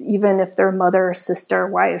because even if their mother, sister,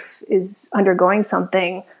 wife is undergoing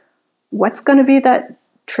something, what's going to be that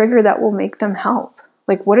trigger that will make them help?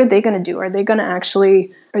 What are they going to do? Are they going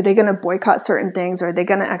to boycott certain things? Are they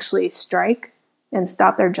going to actually strike and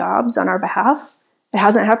stop their jobs on our behalf? It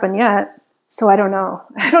hasn't happened yet. So I don't know.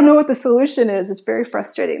 I don't know what the solution is. It's very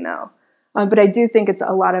frustrating though. But I do think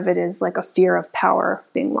a lot of it is a fear of power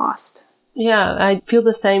being lost. Yeah, I feel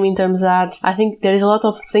the same in terms that I think there is a lot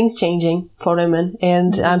of things changing for women,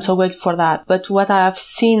 and I'm so grateful for that. But what I have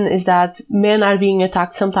seen is that men are being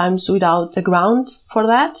attacked sometimes without a ground for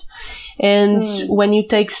that. And when you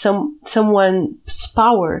take someone's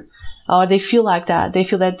power, or they feel like that, they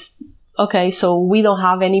feel that, okay, so we don't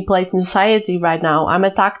have any place in society right now. I'm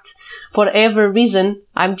attacked for every reason.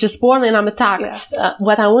 I'm just born and I'm attacked. Yeah.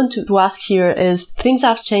 What I want to ask here is things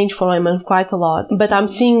have changed for women quite a lot, but I'm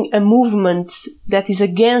seeing a movement that is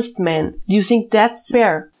against men. Do you think that's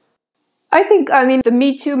fair? I think, the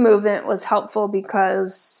Me Too movement was helpful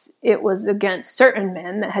because it was against certain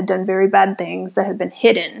men that had done very bad things that had been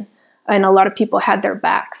hidden. And a lot of people had their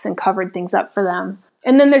backs and covered things up for them.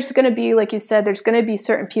 And then there's going to be, like you said, there's going to be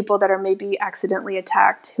certain people that are maybe accidentally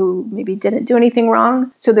attacked who maybe didn't do anything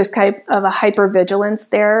wrong. So there's kind of a hypervigilance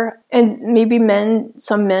there. And maybe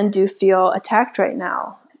some men do feel attacked right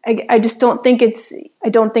now. I just don't think it's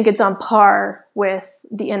on par with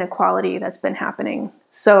the inequality that's been happening.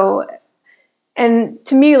 So, and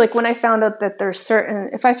to me, when I found out that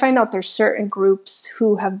if I find out there's certain groups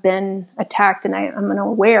who have been attacked and I'm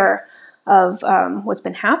unaware of what's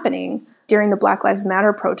been happening during the Black Lives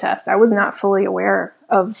Matter protests, I was not fully aware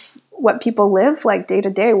of what people live like day to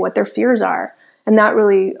day, what their fears are. And that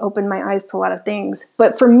really opened my eyes to a lot of things.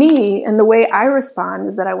 But for me, and the way I respond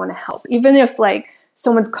is that I want to help. Even if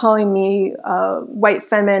someone's calling me a white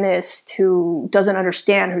feminist who doesn't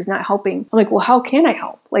understand, who's not helping, I'm like, well, how can I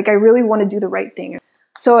help? I really want to do the right thing.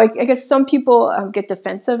 So I guess some people get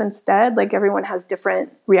defensive instead. Everyone has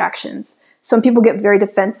different reactions. Some people get very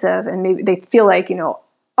defensive and maybe they feel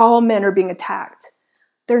all men are being attacked.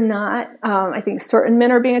 They're not. I think certain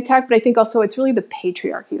men are being attacked, but I think also it's really the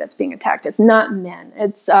patriarchy that's being attacked. It's not men.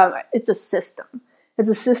 It's a system. It's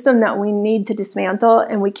a system that we need to dismantle,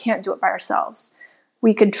 and we can't do it by ourselves.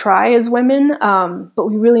 We could try as women, but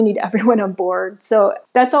we really need everyone on board. So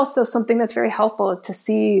that's also something that's very helpful, to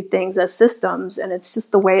see things as systems, and it's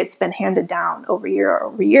just the way it's been handed down over year.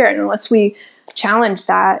 And unless we challenge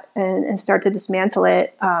that and start to dismantle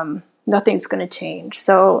it, nothing's going to change.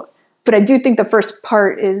 So, but I do think the first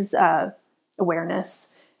part is awareness.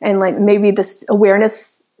 And like maybe this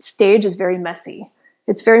awareness stage is very messy.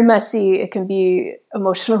 It's very messy. It can be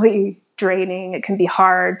emotionally draining. It can be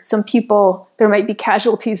hard. Some people, there might be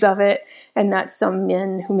casualties of it, and that some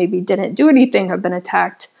men who maybe didn't do anything have been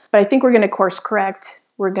attacked. But I think we're going to course correct.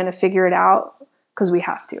 We're going to figure it out because we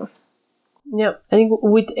have to. Yeah, I think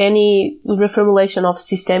with any reformulation of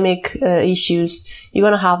systemic issues, you're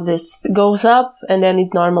going to have this. It goes up and then it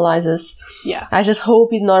normalizes. Yeah. I just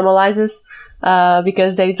hope it normalizes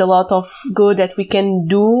because there is a lot of good that we can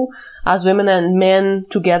do as women and men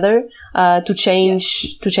together to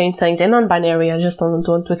change things. And non-binary, I just don't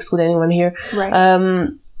want to exclude anyone here. Right.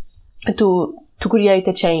 To create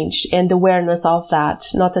a change and awareness of that,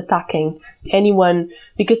 not attacking anyone,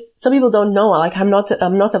 because some people don't know. Like I'm not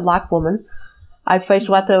a black woman. I face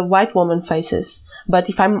what a white woman faces. But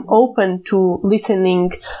if I'm open to listening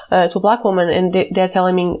to a black woman and they're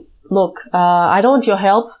telling me, look, I don't want your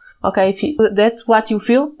help. Okay, if that's what you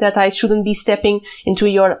feel, that I shouldn't be stepping into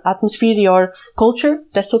your atmosphere, your culture,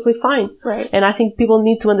 that's totally fine. Right. And I think people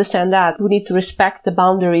need to understand that. We need to respect the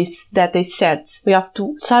boundaries that they set. We have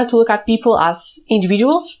to start to look at people as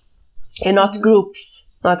individuals and not groups.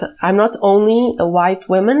 I'm not only a white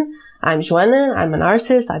woman. I'm Joanna, I'm an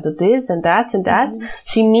artist, I do this and that and that. Mm-hmm.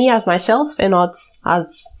 See me as myself and not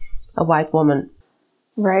as a white woman.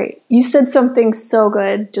 Right. You said something so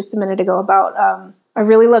good just a minute ago about, I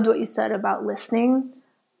really loved what you said about listening.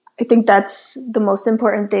 I think that's the most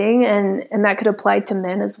important thing, and that could apply to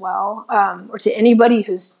men as well, or to anybody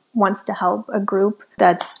who wants to help a group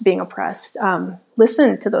that's being oppressed.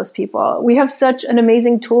 Listen to those people. We have such an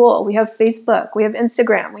amazing tool. We have Facebook, we have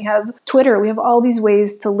Instagram, we have Twitter, we have all these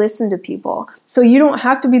ways to listen to people. So you don't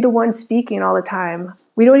have to be the one speaking all the time.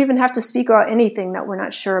 We don't even have to speak about anything that we're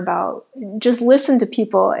not sure about. Just listen to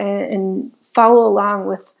people and follow along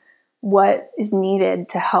with what is needed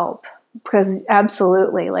to help. Because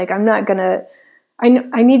absolutely, like I'm not gonna,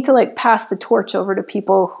 I need to like pass the torch over to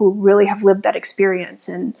people who really have lived that experience,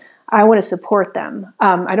 and I want to support them.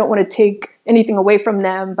 I don't want to take anything away from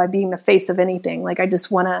them by being the face of anything. Like I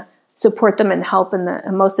just want to support them and help in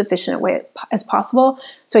the most efficient way as possible.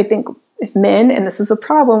 So I think if men, and this is the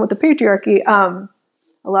problem with the patriarchy,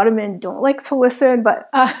 a lot of men don't like to listen, but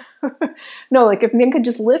no, like if men could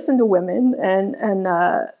just listen to women and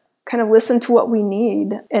kind of listen to what we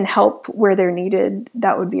need and help where they're needed,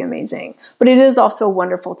 that would be amazing. But it is also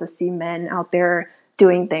wonderful to see men out there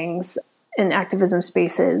doing things in activism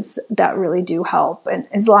spaces that really do help. And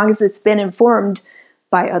as long as it's been informed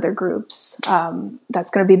by other groups,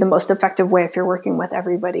 that's going to be the most effective way if you're working with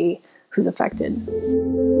everybody who's affected.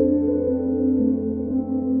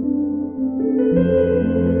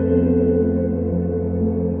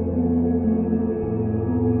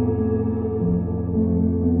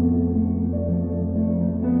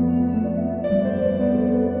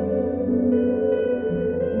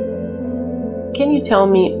 Can you tell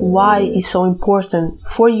me why it's so important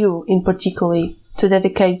for you in particular to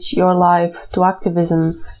dedicate your life to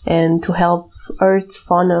activism and to help Earth,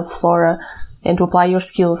 fauna, flora, and to apply your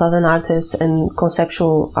skills as an artist and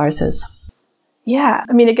conceptual artist? Yeah,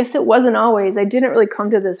 I mean, I guess it wasn't always. I didn't really come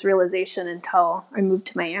to this realization until I moved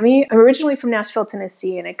to Miami. I'm originally from Nashville,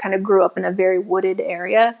 Tennessee, and I kind of grew up in a very wooded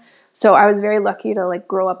area. So I was very lucky to like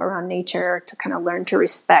grow up around nature, to kind of learn to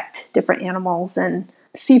respect different animals and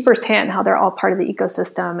see firsthand how they're all part of the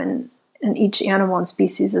ecosystem, and each animal and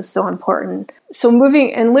species is so important. So living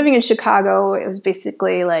in Chicago, it was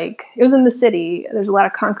basically like, it was in the city. There's a lot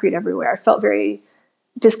of concrete everywhere. I felt very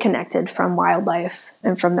disconnected from wildlife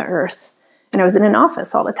and from the earth. And I was in an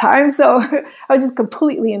office all the time. So I was just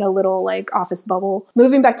completely in a little like office bubble.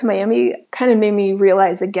 Moving back to Miami kind of made me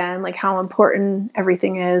realize again, like how important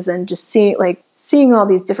everything is, and just seeing all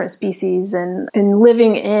these different species and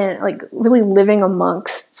living in, like really living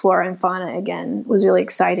amongst flora and fauna again was really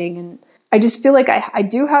exciting. And I just feel like I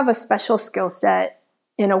do have a special skill set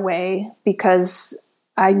in a way, because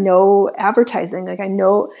I know advertising. Like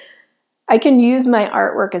I can use my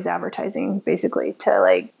artwork as advertising, basically, to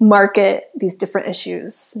like market these different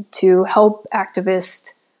issues, to help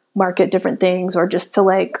activists market different things, or just to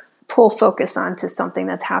like pull focus onto something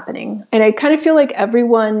that's happening. And I kind of feel like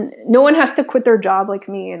no one has to quit their job like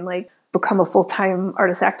me and like become a full-time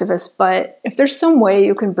artist activist. But if there's some way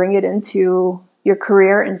you can bring it into your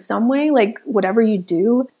career in some way, like whatever you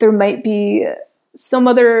do, there might be some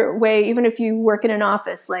other way, even if you work in an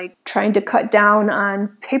office, like trying to cut down on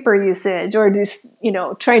paper usage or just,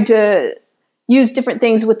 trying to use different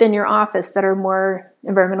things within your office that are more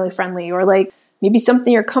environmentally friendly, or like maybe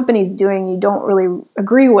something your company's doing you don't really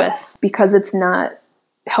agree with because it's not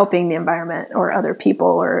helping the environment or other people,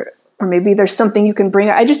 or maybe there's something you can bring.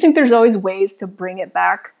 I just think there's always ways to bring it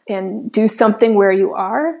back and do something where you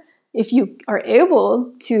are. If you are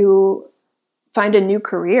able to find a new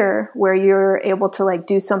career where you're able to like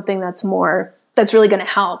do something that's really going to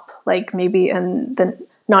help, like maybe in the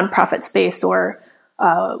nonprofit space or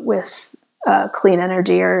with clean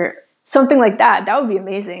energy or something like that, that would be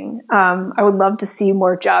amazing. I would love to see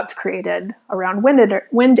more jobs created around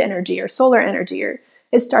wind energy or solar energy, or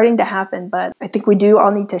it's starting to happen, but I think we do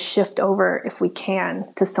all need to shift over, if we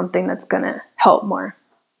can, to something that's going to help more.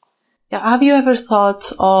 Yeah, have you ever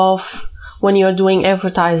thought of, when you're doing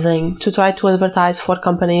advertising, to try to advertise for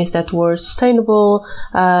companies that were sustainable,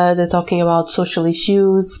 they're talking about social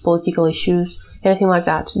issues, political issues, anything like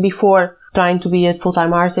that, before trying to be a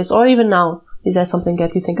full-time artist, or even now? Is that something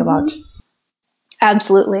that you think about?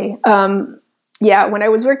 Absolutely. Yeah, when I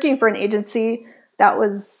was working for an agency,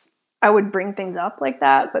 I would bring things up like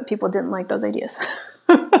that, but people didn't like those ideas.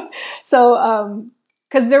 So,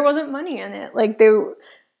 because there wasn't money in it. Like they're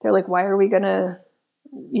like, why are we going to,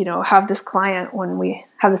 have this client when we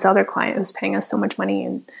have this other client who's paying us so much money?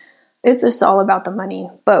 And it's just all about the money.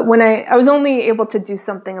 But when I was only able to do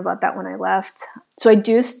something about that when I left. So I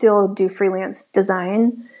do still do freelance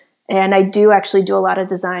design. And I do actually do a lot of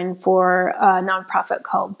design for a nonprofit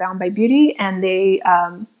called Bound by Beauty. And they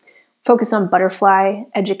focus on butterfly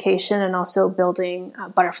education and also building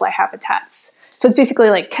butterfly habitats. So it's basically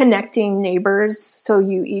like connecting neighbors. So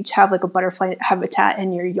you each have like a butterfly habitat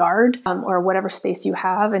in your yard or whatever space you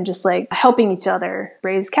have, and just like helping each other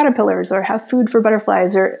raise caterpillars or have food for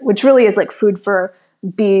butterflies, or which really is like food for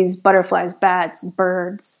bees, butterflies, bats,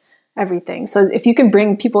 birds, everything. So if you can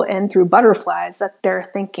bring people in through butterflies that they're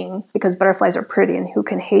thinking, because butterflies are pretty and who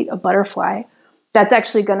can hate a butterfly, that's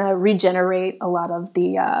actually going to regenerate a lot of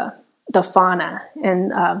the fauna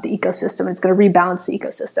and the ecosystem. It's going to rebalance the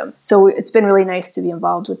ecosystem. So it's been really nice to be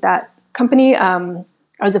involved with that company. I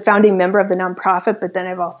was a founding member of the nonprofit, but then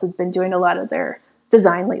I've also been doing a lot of their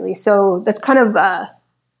design lately. So that's kind of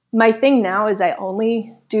my thing now, is I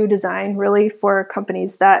only do design really for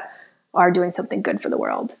companies that are doing something good for the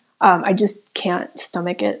world. I just can't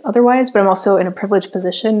stomach it otherwise, but I'm also in a privileged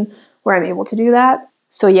position where I'm able to do that.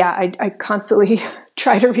 So yeah, I constantly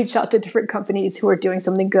try to reach out to different companies who are doing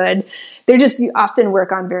something good. You often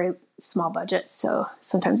work on very small budgets, so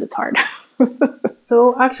sometimes it's hard.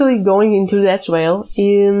 So actually going into that trail,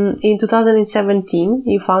 in 2017,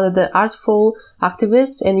 you founded the Artful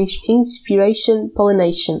Activist and Inspiration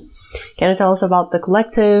Pollination. Can you tell us about the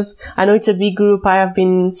collective? I know it's a big group.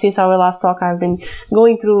 Since our last talk, I've been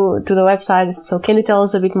going through to the website. So can you tell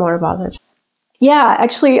us a bit more about it? Yeah,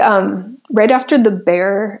 actually, right after the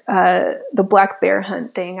black bear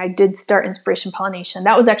hunt thing, I did start Inspiration Pollination.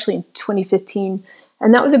 That was actually in 2015.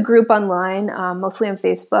 And that was a group online, mostly on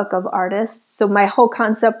Facebook, of artists. So my whole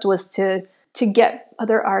concept was to get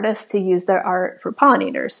other artists to use their art for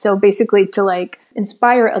pollinators. So basically to like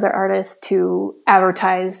inspire other artists to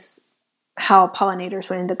advertise how pollinators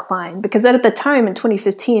went in decline. Because at the time in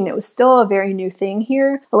 2015, it was still a very new thing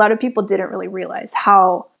here. A lot of people didn't really realize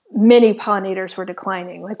how many pollinators were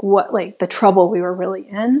declining, like the trouble we were really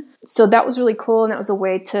in. So that was really cool. And that was a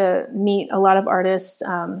way to meet a lot of artists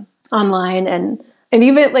online. And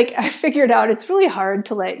even like I figured out it's really hard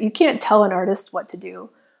to you can't tell an artist what to do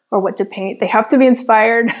or what to paint. They have to be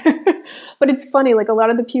inspired. But it's funny, like a lot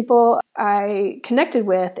of the people I connected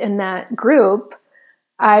with in that group,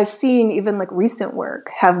 I've seen even like recent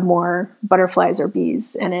work have more butterflies or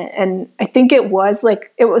bees in it. And I think it was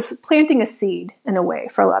planting a seed in a way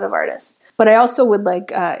for a lot of artists. But I also would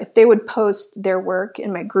if they would post their work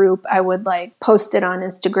in my group, I would post it on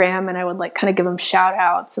Instagram, and I would kind of give them shout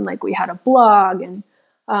outs. And we had a blog and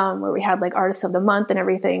where we had Artists of the Month and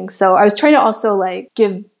everything. So I was trying to also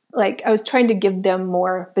give them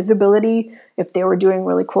more visibility if they were doing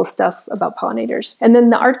really cool stuff about pollinators. And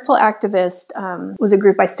then the Artful Activist was a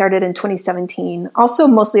group I started in 2017, also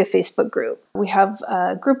mostly a Facebook group. We have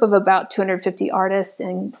a group of about 250 artists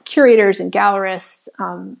and curators and gallerists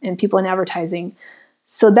and people in advertising.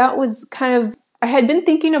 So that was I had been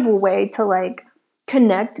thinking of a way to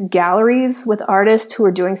connect galleries with artists who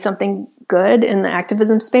were doing something good in the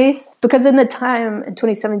activism space, because in the time in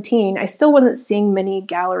 2017, I still wasn't seeing many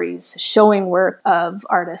galleries showing work of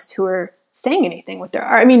artists who were saying anything with their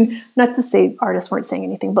art. I mean, not to say artists weren't saying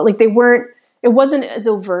anything, but they weren't it wasn't as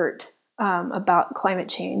overt about climate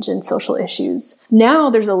change and social issues. Now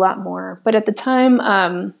there's a lot more, but at the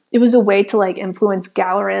time, it was a way to like influence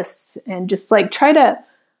gallerists and just like try to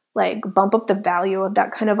like bump up the value of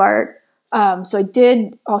that kind of art. So I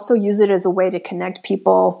did also use it as a way to connect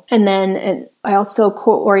people. And I also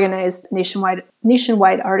co-organized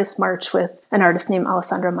nationwide artist march with an artist named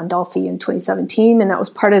Alessandra Mondolfi in 2017. And that was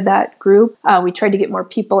part of that group. We tried to get more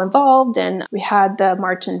people involved, and we had the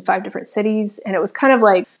march in 5 different cities. And it was kind of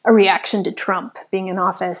like a reaction to Trump being in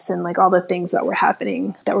office and like all the things that were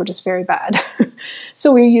happening that were just very bad.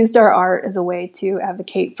 So we used our art as a way to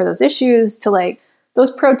advocate for those issues, to like, those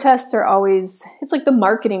protests are always, it's like the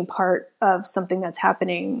marketing part of something that's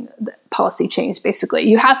happening, policy change, basically.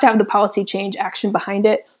 You have to have the policy change action behind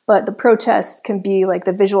it, but the protests can be like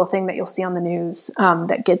the visual thing that you'll see on the news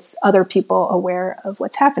that gets other people aware of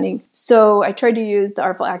what's happening. So I tried to use the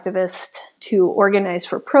Artful Activist to organize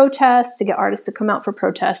for protests, to get artists to come out for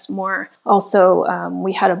protests more. Also,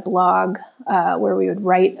 we had a blog where we would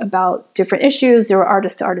write about different issues. There were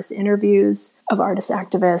artist-to-artist interviews of artist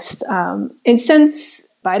activists. And since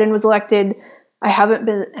Biden was elected, I haven't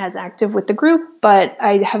been as active with the group, but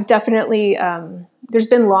I have definitely, there's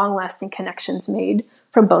been long-lasting connections made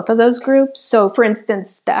from both of those groups. So for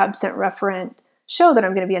instance, the Absent Referent show that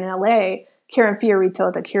I'm going to be in LA, Karen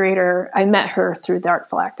Fiorito, the curator, I met her through the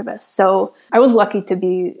Artful Activist. So I was lucky to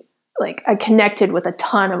be like, I connected with a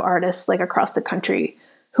ton of artists like across the country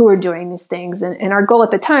who were doing these things. And our goal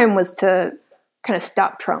at the time was to kind of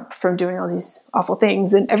stop Trump from doing all these awful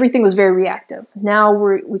things. And everything was very reactive. Now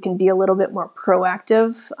we can be a little bit more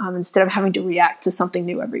proactive instead of having to react to something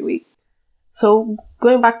new every week. So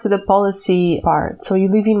going back to the policy part, so you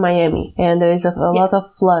live in Miami and there is a lot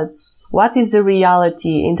of floods. What is the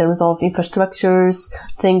reality in terms of infrastructures,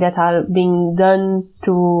 things that are being done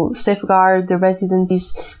to safeguard the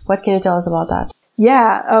residents? What can you tell us about that?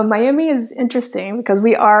 Yeah, Miami is interesting because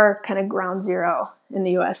we are kind of ground zero in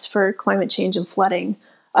the U.S. for climate change and flooding.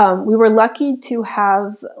 We were lucky to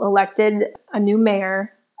have elected a new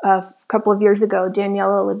mayor a couple of years ago,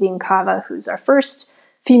 Daniela Levine Cava, who's our first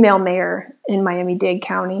female mayor in Miami-Dade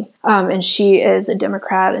County. And she is a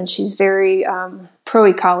Democrat, and she's very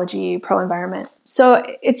pro-ecology, pro-environment. So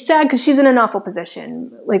it's sad because she's in an awful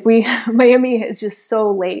position. Like Miami is just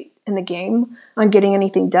so late in the game on getting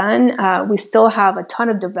anything done. We still have a ton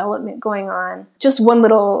of development going on. Just one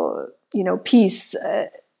little, piece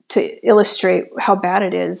to illustrate how bad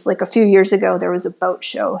it is. Like a few years ago, there was a boat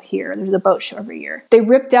show here. There's a boat show every year. They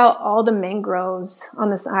ripped out all the mangroves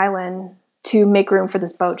on this island to make room for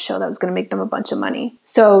this boat show that was going to make them a bunch of money.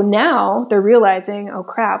 So now they're realizing, oh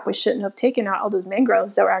crap, we shouldn't have taken out all those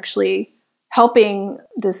mangroves that were actually helping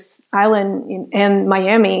this island and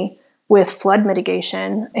Miami with flood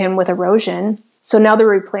mitigation and with erosion. So now they're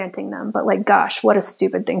replanting them. But like, gosh, what a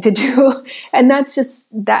stupid thing to do. And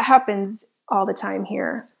that happens all the time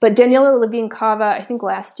here. But Daniela Levine Cava, I think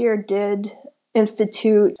last year, did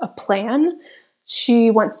institute a plan.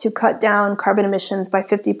 She wants to cut down carbon emissions by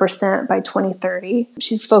 50% by 2030.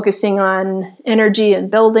 She's focusing on energy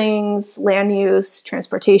and buildings, land use,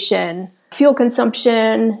 transportation, fuel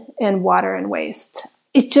consumption, and water and waste.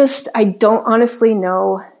 It's just, I don't honestly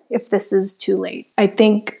know if this is too late. I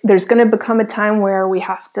think there's going to become a time where we're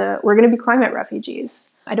going to be climate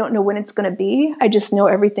refugees. I don't know when it's going to be. I just know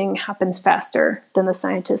everything happens faster than the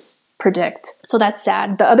scientists predict. So that's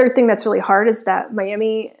sad. The other thing that's really hard is that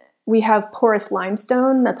Miami, we have porous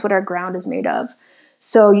limestone. That's what our ground is made of.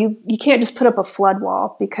 So you can't just put up a flood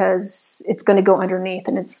wall because it's going to go underneath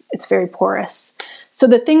and it's very porous. So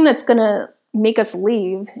the thing that's going to make us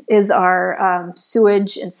leave is our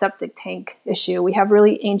sewage and septic tank issue. We have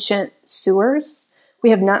really ancient sewers. We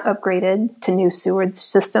have not upgraded to new sewage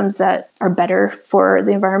systems that are better for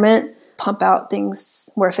the environment, pump out things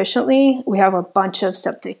more efficiently. We have a bunch of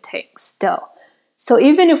septic tanks still. So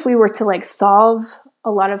even if we were to solve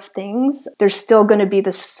a lot of things, there's still going to be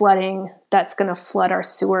this flooding that's going to flood our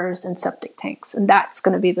sewers and septic tanks. And that's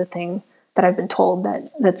going to be the thing that I've been told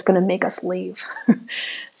that's going to make us leave.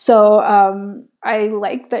 So I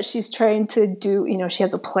like that she's trying to do, she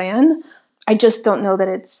has a plan. I just don't know that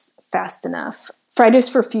it's fast enough. Fridays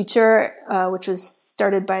for Future, which was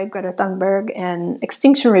started by Greta Thunberg, and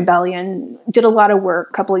Extinction Rebellion did a lot of work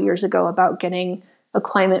a couple of years ago about getting a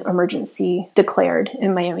climate emergency declared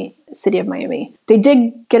in Miami, city of Miami. They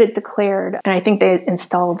did get it declared, and I think they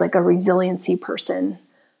installed a resiliency person.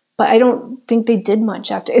 But I don't think they did much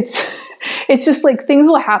after. It's just things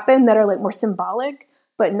will happen that are more symbolic,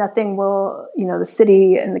 but nothing will, the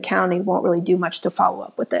city and the county won't really do much to follow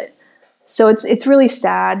up with it. So it's really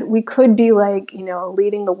sad. We could be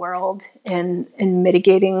leading the world in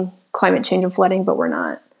mitigating climate change and flooding, but we're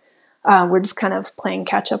not. We're just kind of playing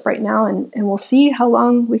catch up right now, and we'll see how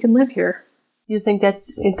long we can live here. You think that's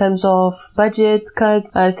in terms of budget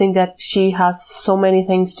cuts? I think that she has so many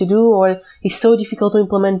things to do, or it's so difficult to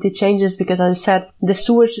implement the changes because, as I said, the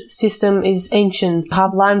sewage system is ancient. You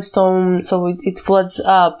have limestone, so it floods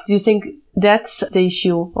up. Do you think that's the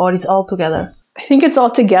issue, or is it all together? I think it's all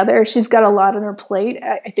together. She's got a lot on her plate.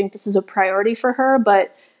 I think this is a priority for her,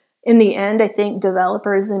 but in the end, I think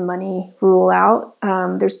developers and money rule out.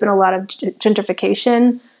 There's been a lot of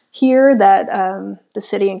gentrification here that the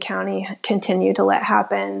city and county continue to let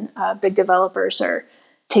happen. Big developers are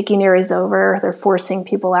taking areas over. They're forcing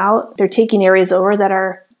people out. They're taking areas over that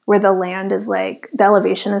are where the land is like, the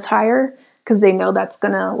elevation is higher because they know that's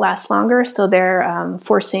going to last longer. So they're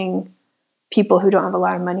forcing people who don't have a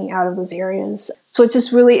lot of money out of those areas. So it's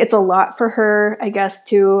just really, it's a lot for her, I guess,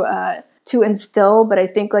 to instill. But I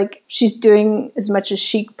think like she's doing as much as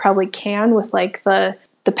she probably can with like the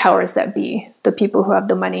powers that be, the people who have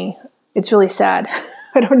the money. It's really sad.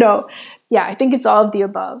 I don't know. Yeah, I think it's all of the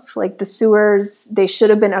above. Like the sewers, they should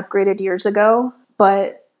have been upgraded years ago,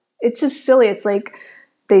 but it's just silly. It's like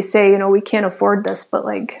they say, we can't afford this, but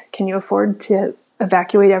like, can you afford to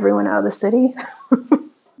evacuate everyone out of the city?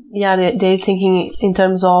 Yeah, they're thinking in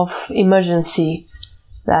terms of emergency.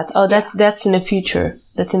 That's in the future.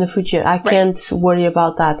 That's in the future. I can't worry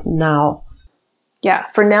about that now. Yeah,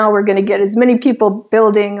 for now we're going to get as many people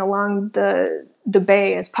building along the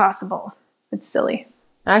bay as possible. It's silly.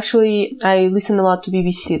 Actually, I listen a lot to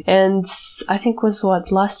BBC, and I think it was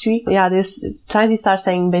last week? Yeah, there's scientists are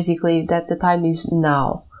saying basically that the time is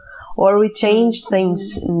now. Or we change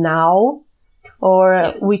things now,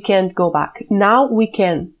 or we can't go back. Now we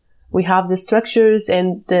can. We have the structures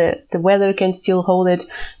and the weather can still hold it.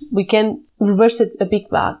 We can reverse it a bit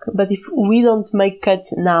back. But if we don't make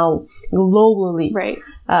cuts now, globally,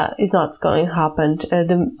 it's not going to happen.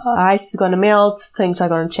 The ice is going to melt. Things are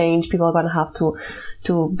going to change. People are going to have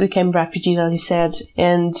to become refugees, as you said.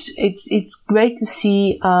 And it's great to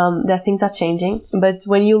see that things are changing. But if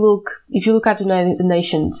you look at the United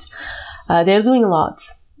Nations, they're doing a lot.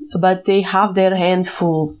 But they have their hand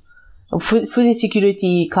full. Food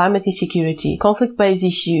insecurity, climate insecurity, conflict-based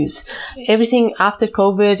issues. Everything after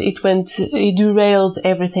COVID, it derailed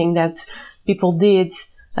everything that people did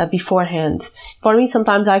beforehand. For me,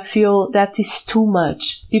 sometimes I feel that is too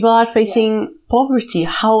much. People are facing poverty.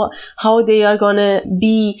 How they are gonna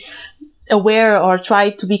be aware or try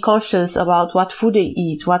to be conscious about what food they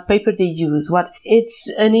eat, what paper they use, it's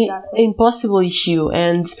an impossible issue,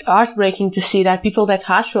 and heartbreaking to see that people that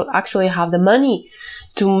actually have the money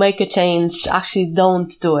to make a change actually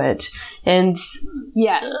don't do it. And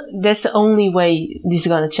that's the only way this is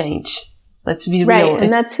going to change. Let's be real.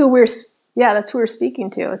 And that's who we're speaking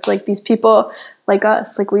to. It's like these people like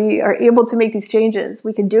us, like we are able to make these changes.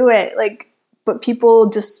 We can do it. Like, but people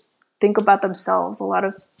just think about themselves. A lot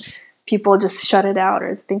of people just shut it out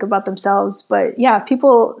or think about themselves. But yeah,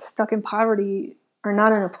 people stuck in poverty are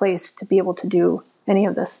not in a place to be able to do any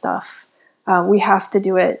of this stuff. We have to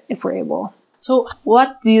do it if we're able. So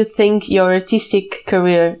what do you think your artistic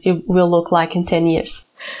career will look like in 10 years?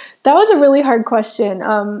 That was a really hard question.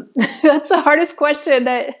 That's the hardest question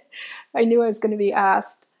that I knew I was going to be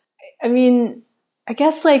asked. I mean, I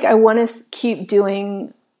guess like I want to keep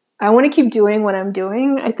doing what I'm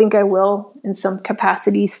doing. I think I will in some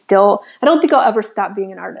capacity still. I don't think I'll ever stop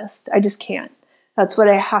being an artist. I just can't. That's what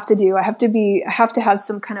I have to do. I have to have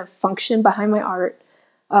some kind of function behind my art.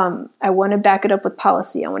 I want to back it up with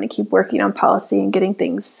policy. I want to keep working on policy and getting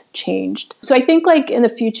things changed. So I think like in the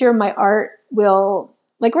future, my art will,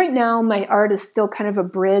 like right now, my art is still kind of a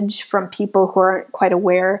bridge from people who aren't quite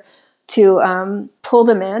aware to pull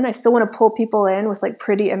them in. I still want to pull people in with like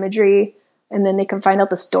pretty imagery, and then they can find out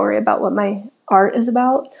the story about what my art is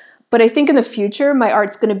about. But I think in the future, my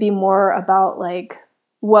art's going to be more about like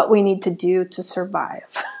what we need to do to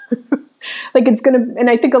survive. Like it's going to,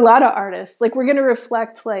 and I think a lot of artists, like we're going to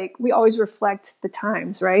reflect, like we always reflect the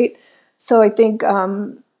times, right? So I think,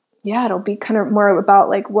 it'll be kind of more about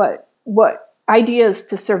like what ideas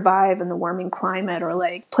to survive in the warming climate, or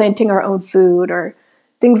like planting our own food or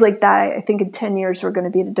things like that. I think in 10 years, we're going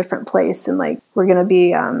to be in a different place, and like we're going to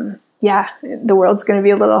be, the world's going to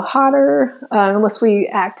be a little hotter unless we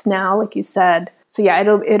act now, like you said. So yeah,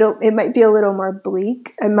 it might be a little more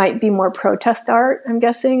bleak. It might be more protest art, I'm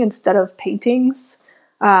guessing, instead of paintings,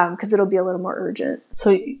 because it'll be a little more urgent. So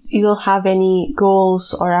you don't have any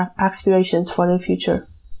goals or aspirations for the future?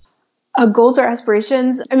 Goals or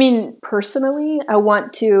aspirations? I mean, personally, I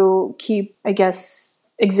want to keep, I guess,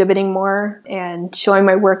 exhibiting more and showing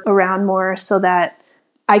my work around more so that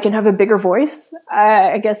I can have a bigger voice.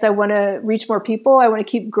 I guess I want to reach more people. I want to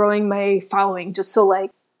keep growing my following just so like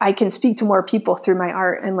I can speak to more people through my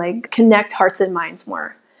art and like connect hearts and minds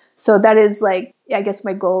more. So that is like, I guess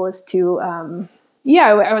my goal is to,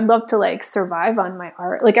 I would love to like survive on my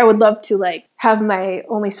art. Like I would love to like have my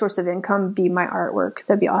only source of income be my artwork.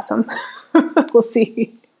 That'd be awesome. We'll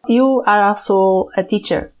see. You are also a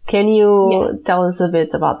teacher. Can you tell us a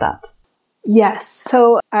bit about that? Yes.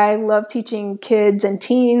 So I love teaching kids and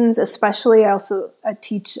teens, especially. I also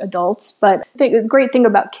teach adults. But the great thing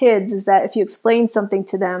about kids is that if you explain something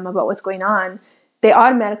to them about what's going on, they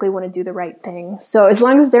automatically want to do the right thing. So as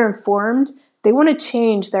long as they're informed, they want to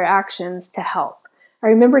change their actions to help. I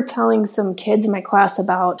remember telling some kids in my class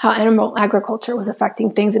about how animal agriculture was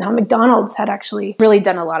affecting things and how McDonald's had actually really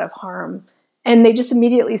done a lot of harm. And they just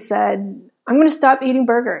immediately said, I'm going to stop eating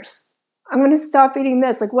burgers. I'm going to stop eating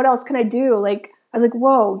this. Like, what else can I do? Like, I was like,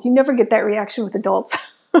 whoa, you never get that reaction with adults.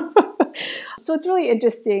 So it's really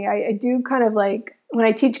interesting. I do kind of like, when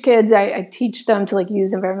I teach kids, I teach them to like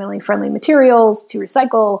use environmentally friendly materials, to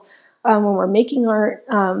recycle when we're making art.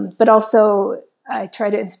 But also I try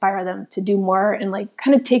to inspire them to do more and like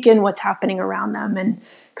kind of take in what's happening around them. And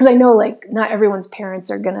because I know like not everyone's parents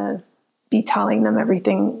are going to be telling them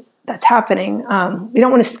everything that's happening. We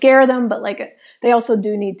don't want to scare them, but like they also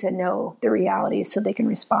do need to know the reality so they can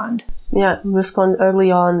respond. Yeah, respond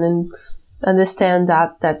early on and understand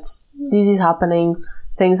that this is happening.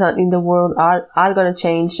 Things in the world are going to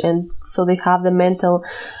change, and so they have the mental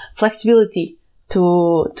flexibility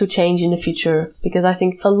to change in the future. Because I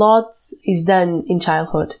think a lot is done in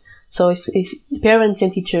childhood. So if parents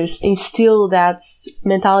and teachers instill that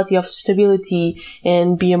mentality of stability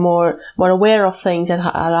and be more aware of things that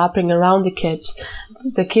are happening around the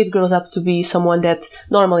kid grows up to be someone that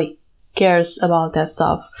normally cares about that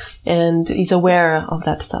stuff and is aware of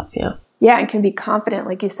that stuff. Yeah. Yeah, and can be confident,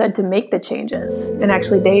 like you said, to make the changes. And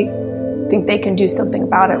actually they think they can do something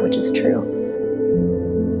about it, which is true.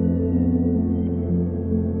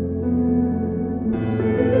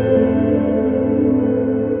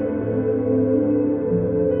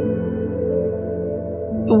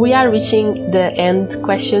 We are reaching the end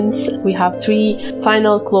questions. We have 3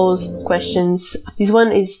 final closed questions. This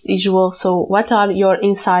one is usual. So what are your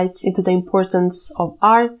insights into the importance of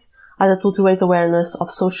art as a tool to raise awareness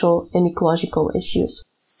of social and ecological issues?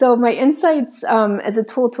 So my insights as a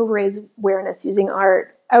tool to raise awareness using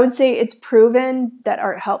art, I would say it's proven that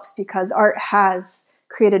art helps because art has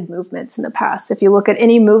created movements in the past. If you look at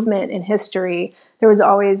any movement in history, there was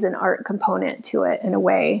always an art component to it in a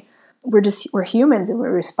way. We're humans and we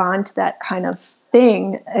respond to that kind of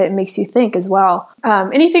thing. It makes you think as well.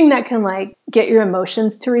 Anything that can like get your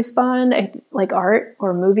emotions to respond, like art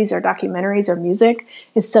or movies or documentaries or music,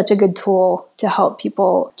 is such a good tool to help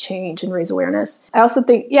people change and raise awareness. I also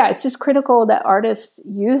think, it's just critical that artists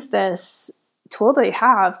use this tool they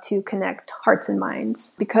have to connect hearts and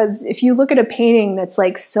minds. Because if you look at a painting that's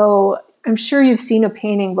like I'm sure you've seen a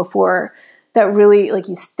painting before that really like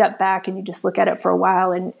you step back and you just look at it for a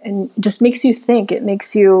while and it just makes you think. It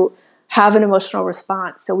makes you have an emotional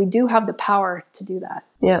response. So we do have the power to do that.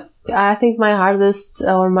 Yeah. I think my hardest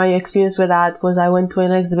or my experience with that was I went to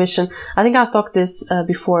an exhibition. I think I've talked this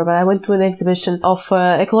before, but I went to an exhibition of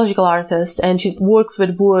ecological artist, and she works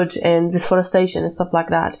with wood and deforestation and stuff like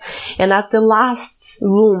that. And at the last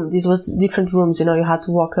room, this was different rooms, you had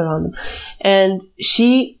to walk around them. And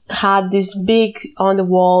she had this big on the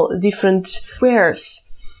wall, different squares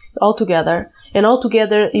all together. And all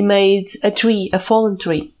together it made a fallen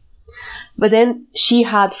tree. But then she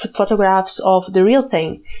had photographs of the real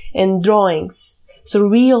thing and drawings. So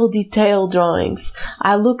real detailed drawings.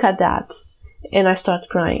 I look at that and I start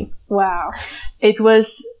crying. Wow. It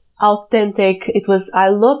was authentic. I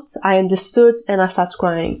looked, I understood, and I started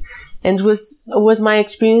crying. And it was my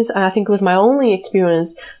experience, and I think it was my only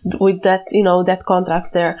experience with that, that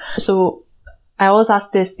contrast there. So I always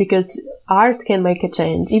ask this because art can make a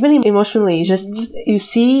change. Even emotionally, just you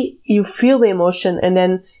feel the emotion, and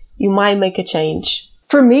then you might make a change.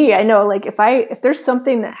 For me, I know, like, if there's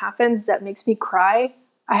something that happens that makes me cry,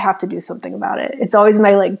 I have to do something about it. It's always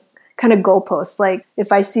my, like, kind of goalpost. Like,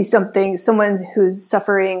 if I see someone who's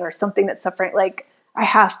suffering or something that's suffering, like, I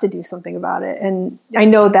have to do something about it. And I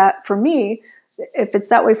know that for me, if it's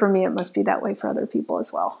that way for me, it must be that way for other people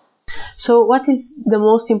as well. So what is the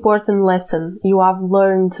most important lesson you have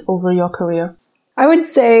learned over your career? I would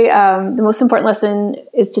say the most important lesson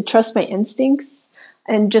is to trust my instincts.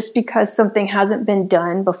 And just because something hasn't been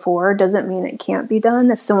done before doesn't mean it can't be done.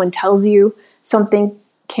 If someone tells you something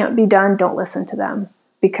can't be done, don't listen to them,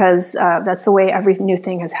 because that's the way every new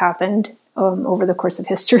thing has happened over the course of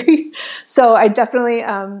history. So I definitely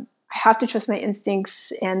have to trust my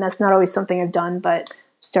instincts, and that's not always something I've done, but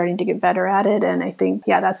starting to get better at it. And I think,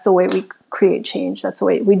 that's the way we create change. That's the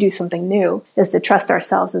way we do something new, is to trust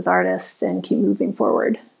ourselves as artists and keep moving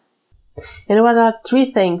forward. And what are 3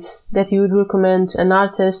 things that you would recommend an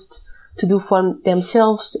artist to do for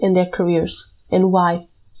themselves in their careers, and why?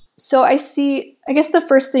 So I guess the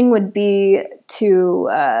first thing would be to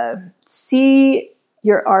see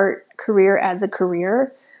your art career as a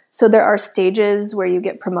career. So there are stages where you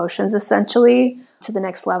get promotions essentially to the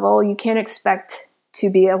next level. You can't expect to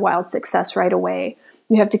be a wild success right away.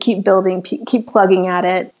 You have to keep building, keep plugging at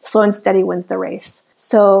it. Slow and steady wins the race.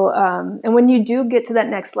 So, and when you do get to that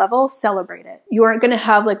next level, celebrate it. You aren't going to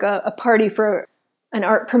have like a party for an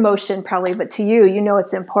art promotion probably, but to you,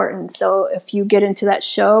 it's important. So if you get into that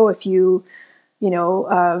show, if you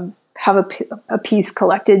have a piece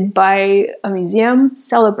collected by a museum,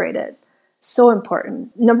 celebrate it. So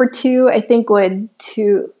important. Number 2, I think would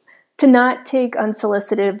to not take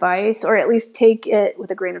unsolicited advice, or at least take it with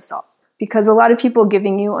a grain of salt. Because a lot of people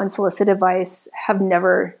giving you unsolicited advice have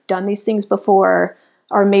never done these things before,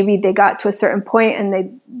 or maybe they got to a certain point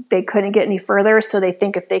and they couldn't get any further, so they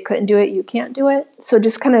think if they couldn't do it, you can't do it. So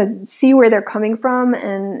just kind of see where they're coming from,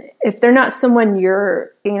 and if they're not someone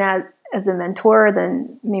you're looking at as a mentor,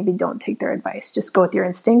 then maybe don't take their advice. Just go with your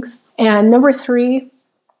instincts. And number 3,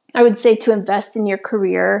 I would say to invest in your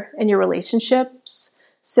career and your relationships.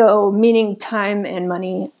 So meaning time and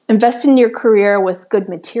money. Invest in your career with good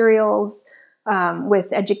materials,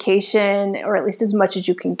 with education, or at least as much as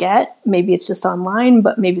you can get. Maybe it's just online,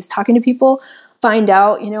 but maybe it's talking to people. Find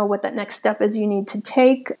out, what that next step is you need to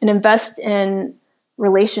take, and invest in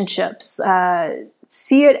relationships.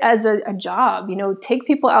 See it as a job. Take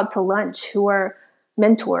people out to lunch who are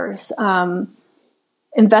mentors.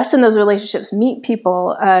 Invest in those relationships, meet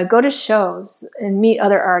people, go to shows and meet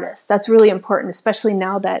other artists. That's really important, especially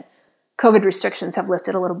now that COVID restrictions have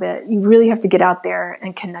lifted a little bit. You really have to get out there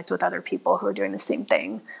and connect with other people who are doing the same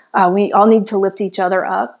thing. We all need to lift each other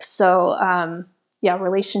up. So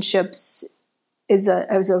relationships is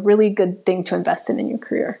a really good thing to invest in your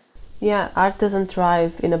career. Yeah, art doesn't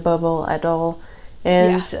thrive in a bubble at all.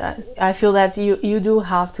 And I feel that you do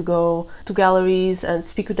have to go to galleries and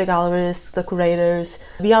speak with the gallerists, the curators,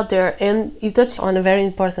 be out there. And you touched on a very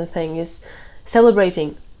important thing, is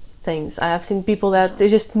celebrating things. I have seen people that they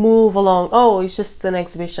just move along. Oh, it's just an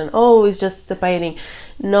exhibition. Oh, it's just a painting.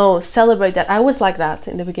 No, celebrate that. I was like that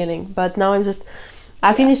in the beginning, but now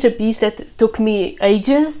I finished a piece that took me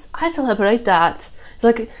ages. I celebrate that. It's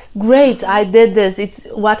like, great, I did this. It's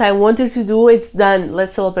what I wanted to do. It's done.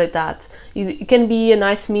 Let's celebrate that. It can be a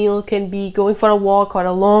nice meal, it can be going for a walk or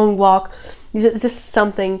a long walk. It's just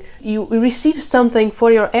something. You receive something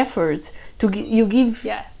for your effort. You give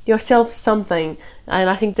yourself something. And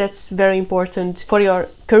I think that's very important for your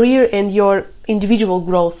career and your individual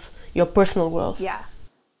growth, your personal growth. Yeah,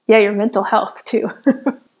 your mental health too.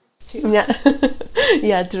 Yeah,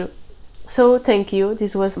 yeah, true. So thank you.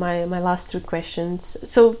 This was my last 2 questions.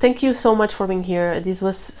 So thank you so much for being here. This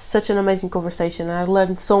was such an amazing conversation. I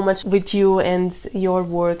learned so much with you and your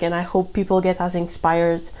work, and I hope people get as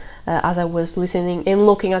inspired as I was listening and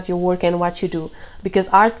looking at your work and what you do. Because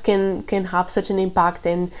art can have such an impact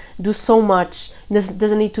and do so much. It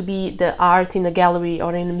doesn't need to be the art in a gallery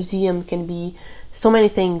or in a museum. It can be so many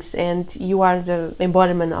things, and you are the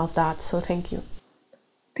embodiment of that. So thank you.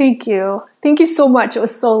 Thank you. Thank you so much. It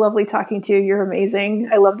was so lovely talking to you. You're amazing.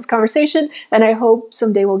 I love this conversation, and I hope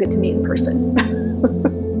someday we'll get to meet in person.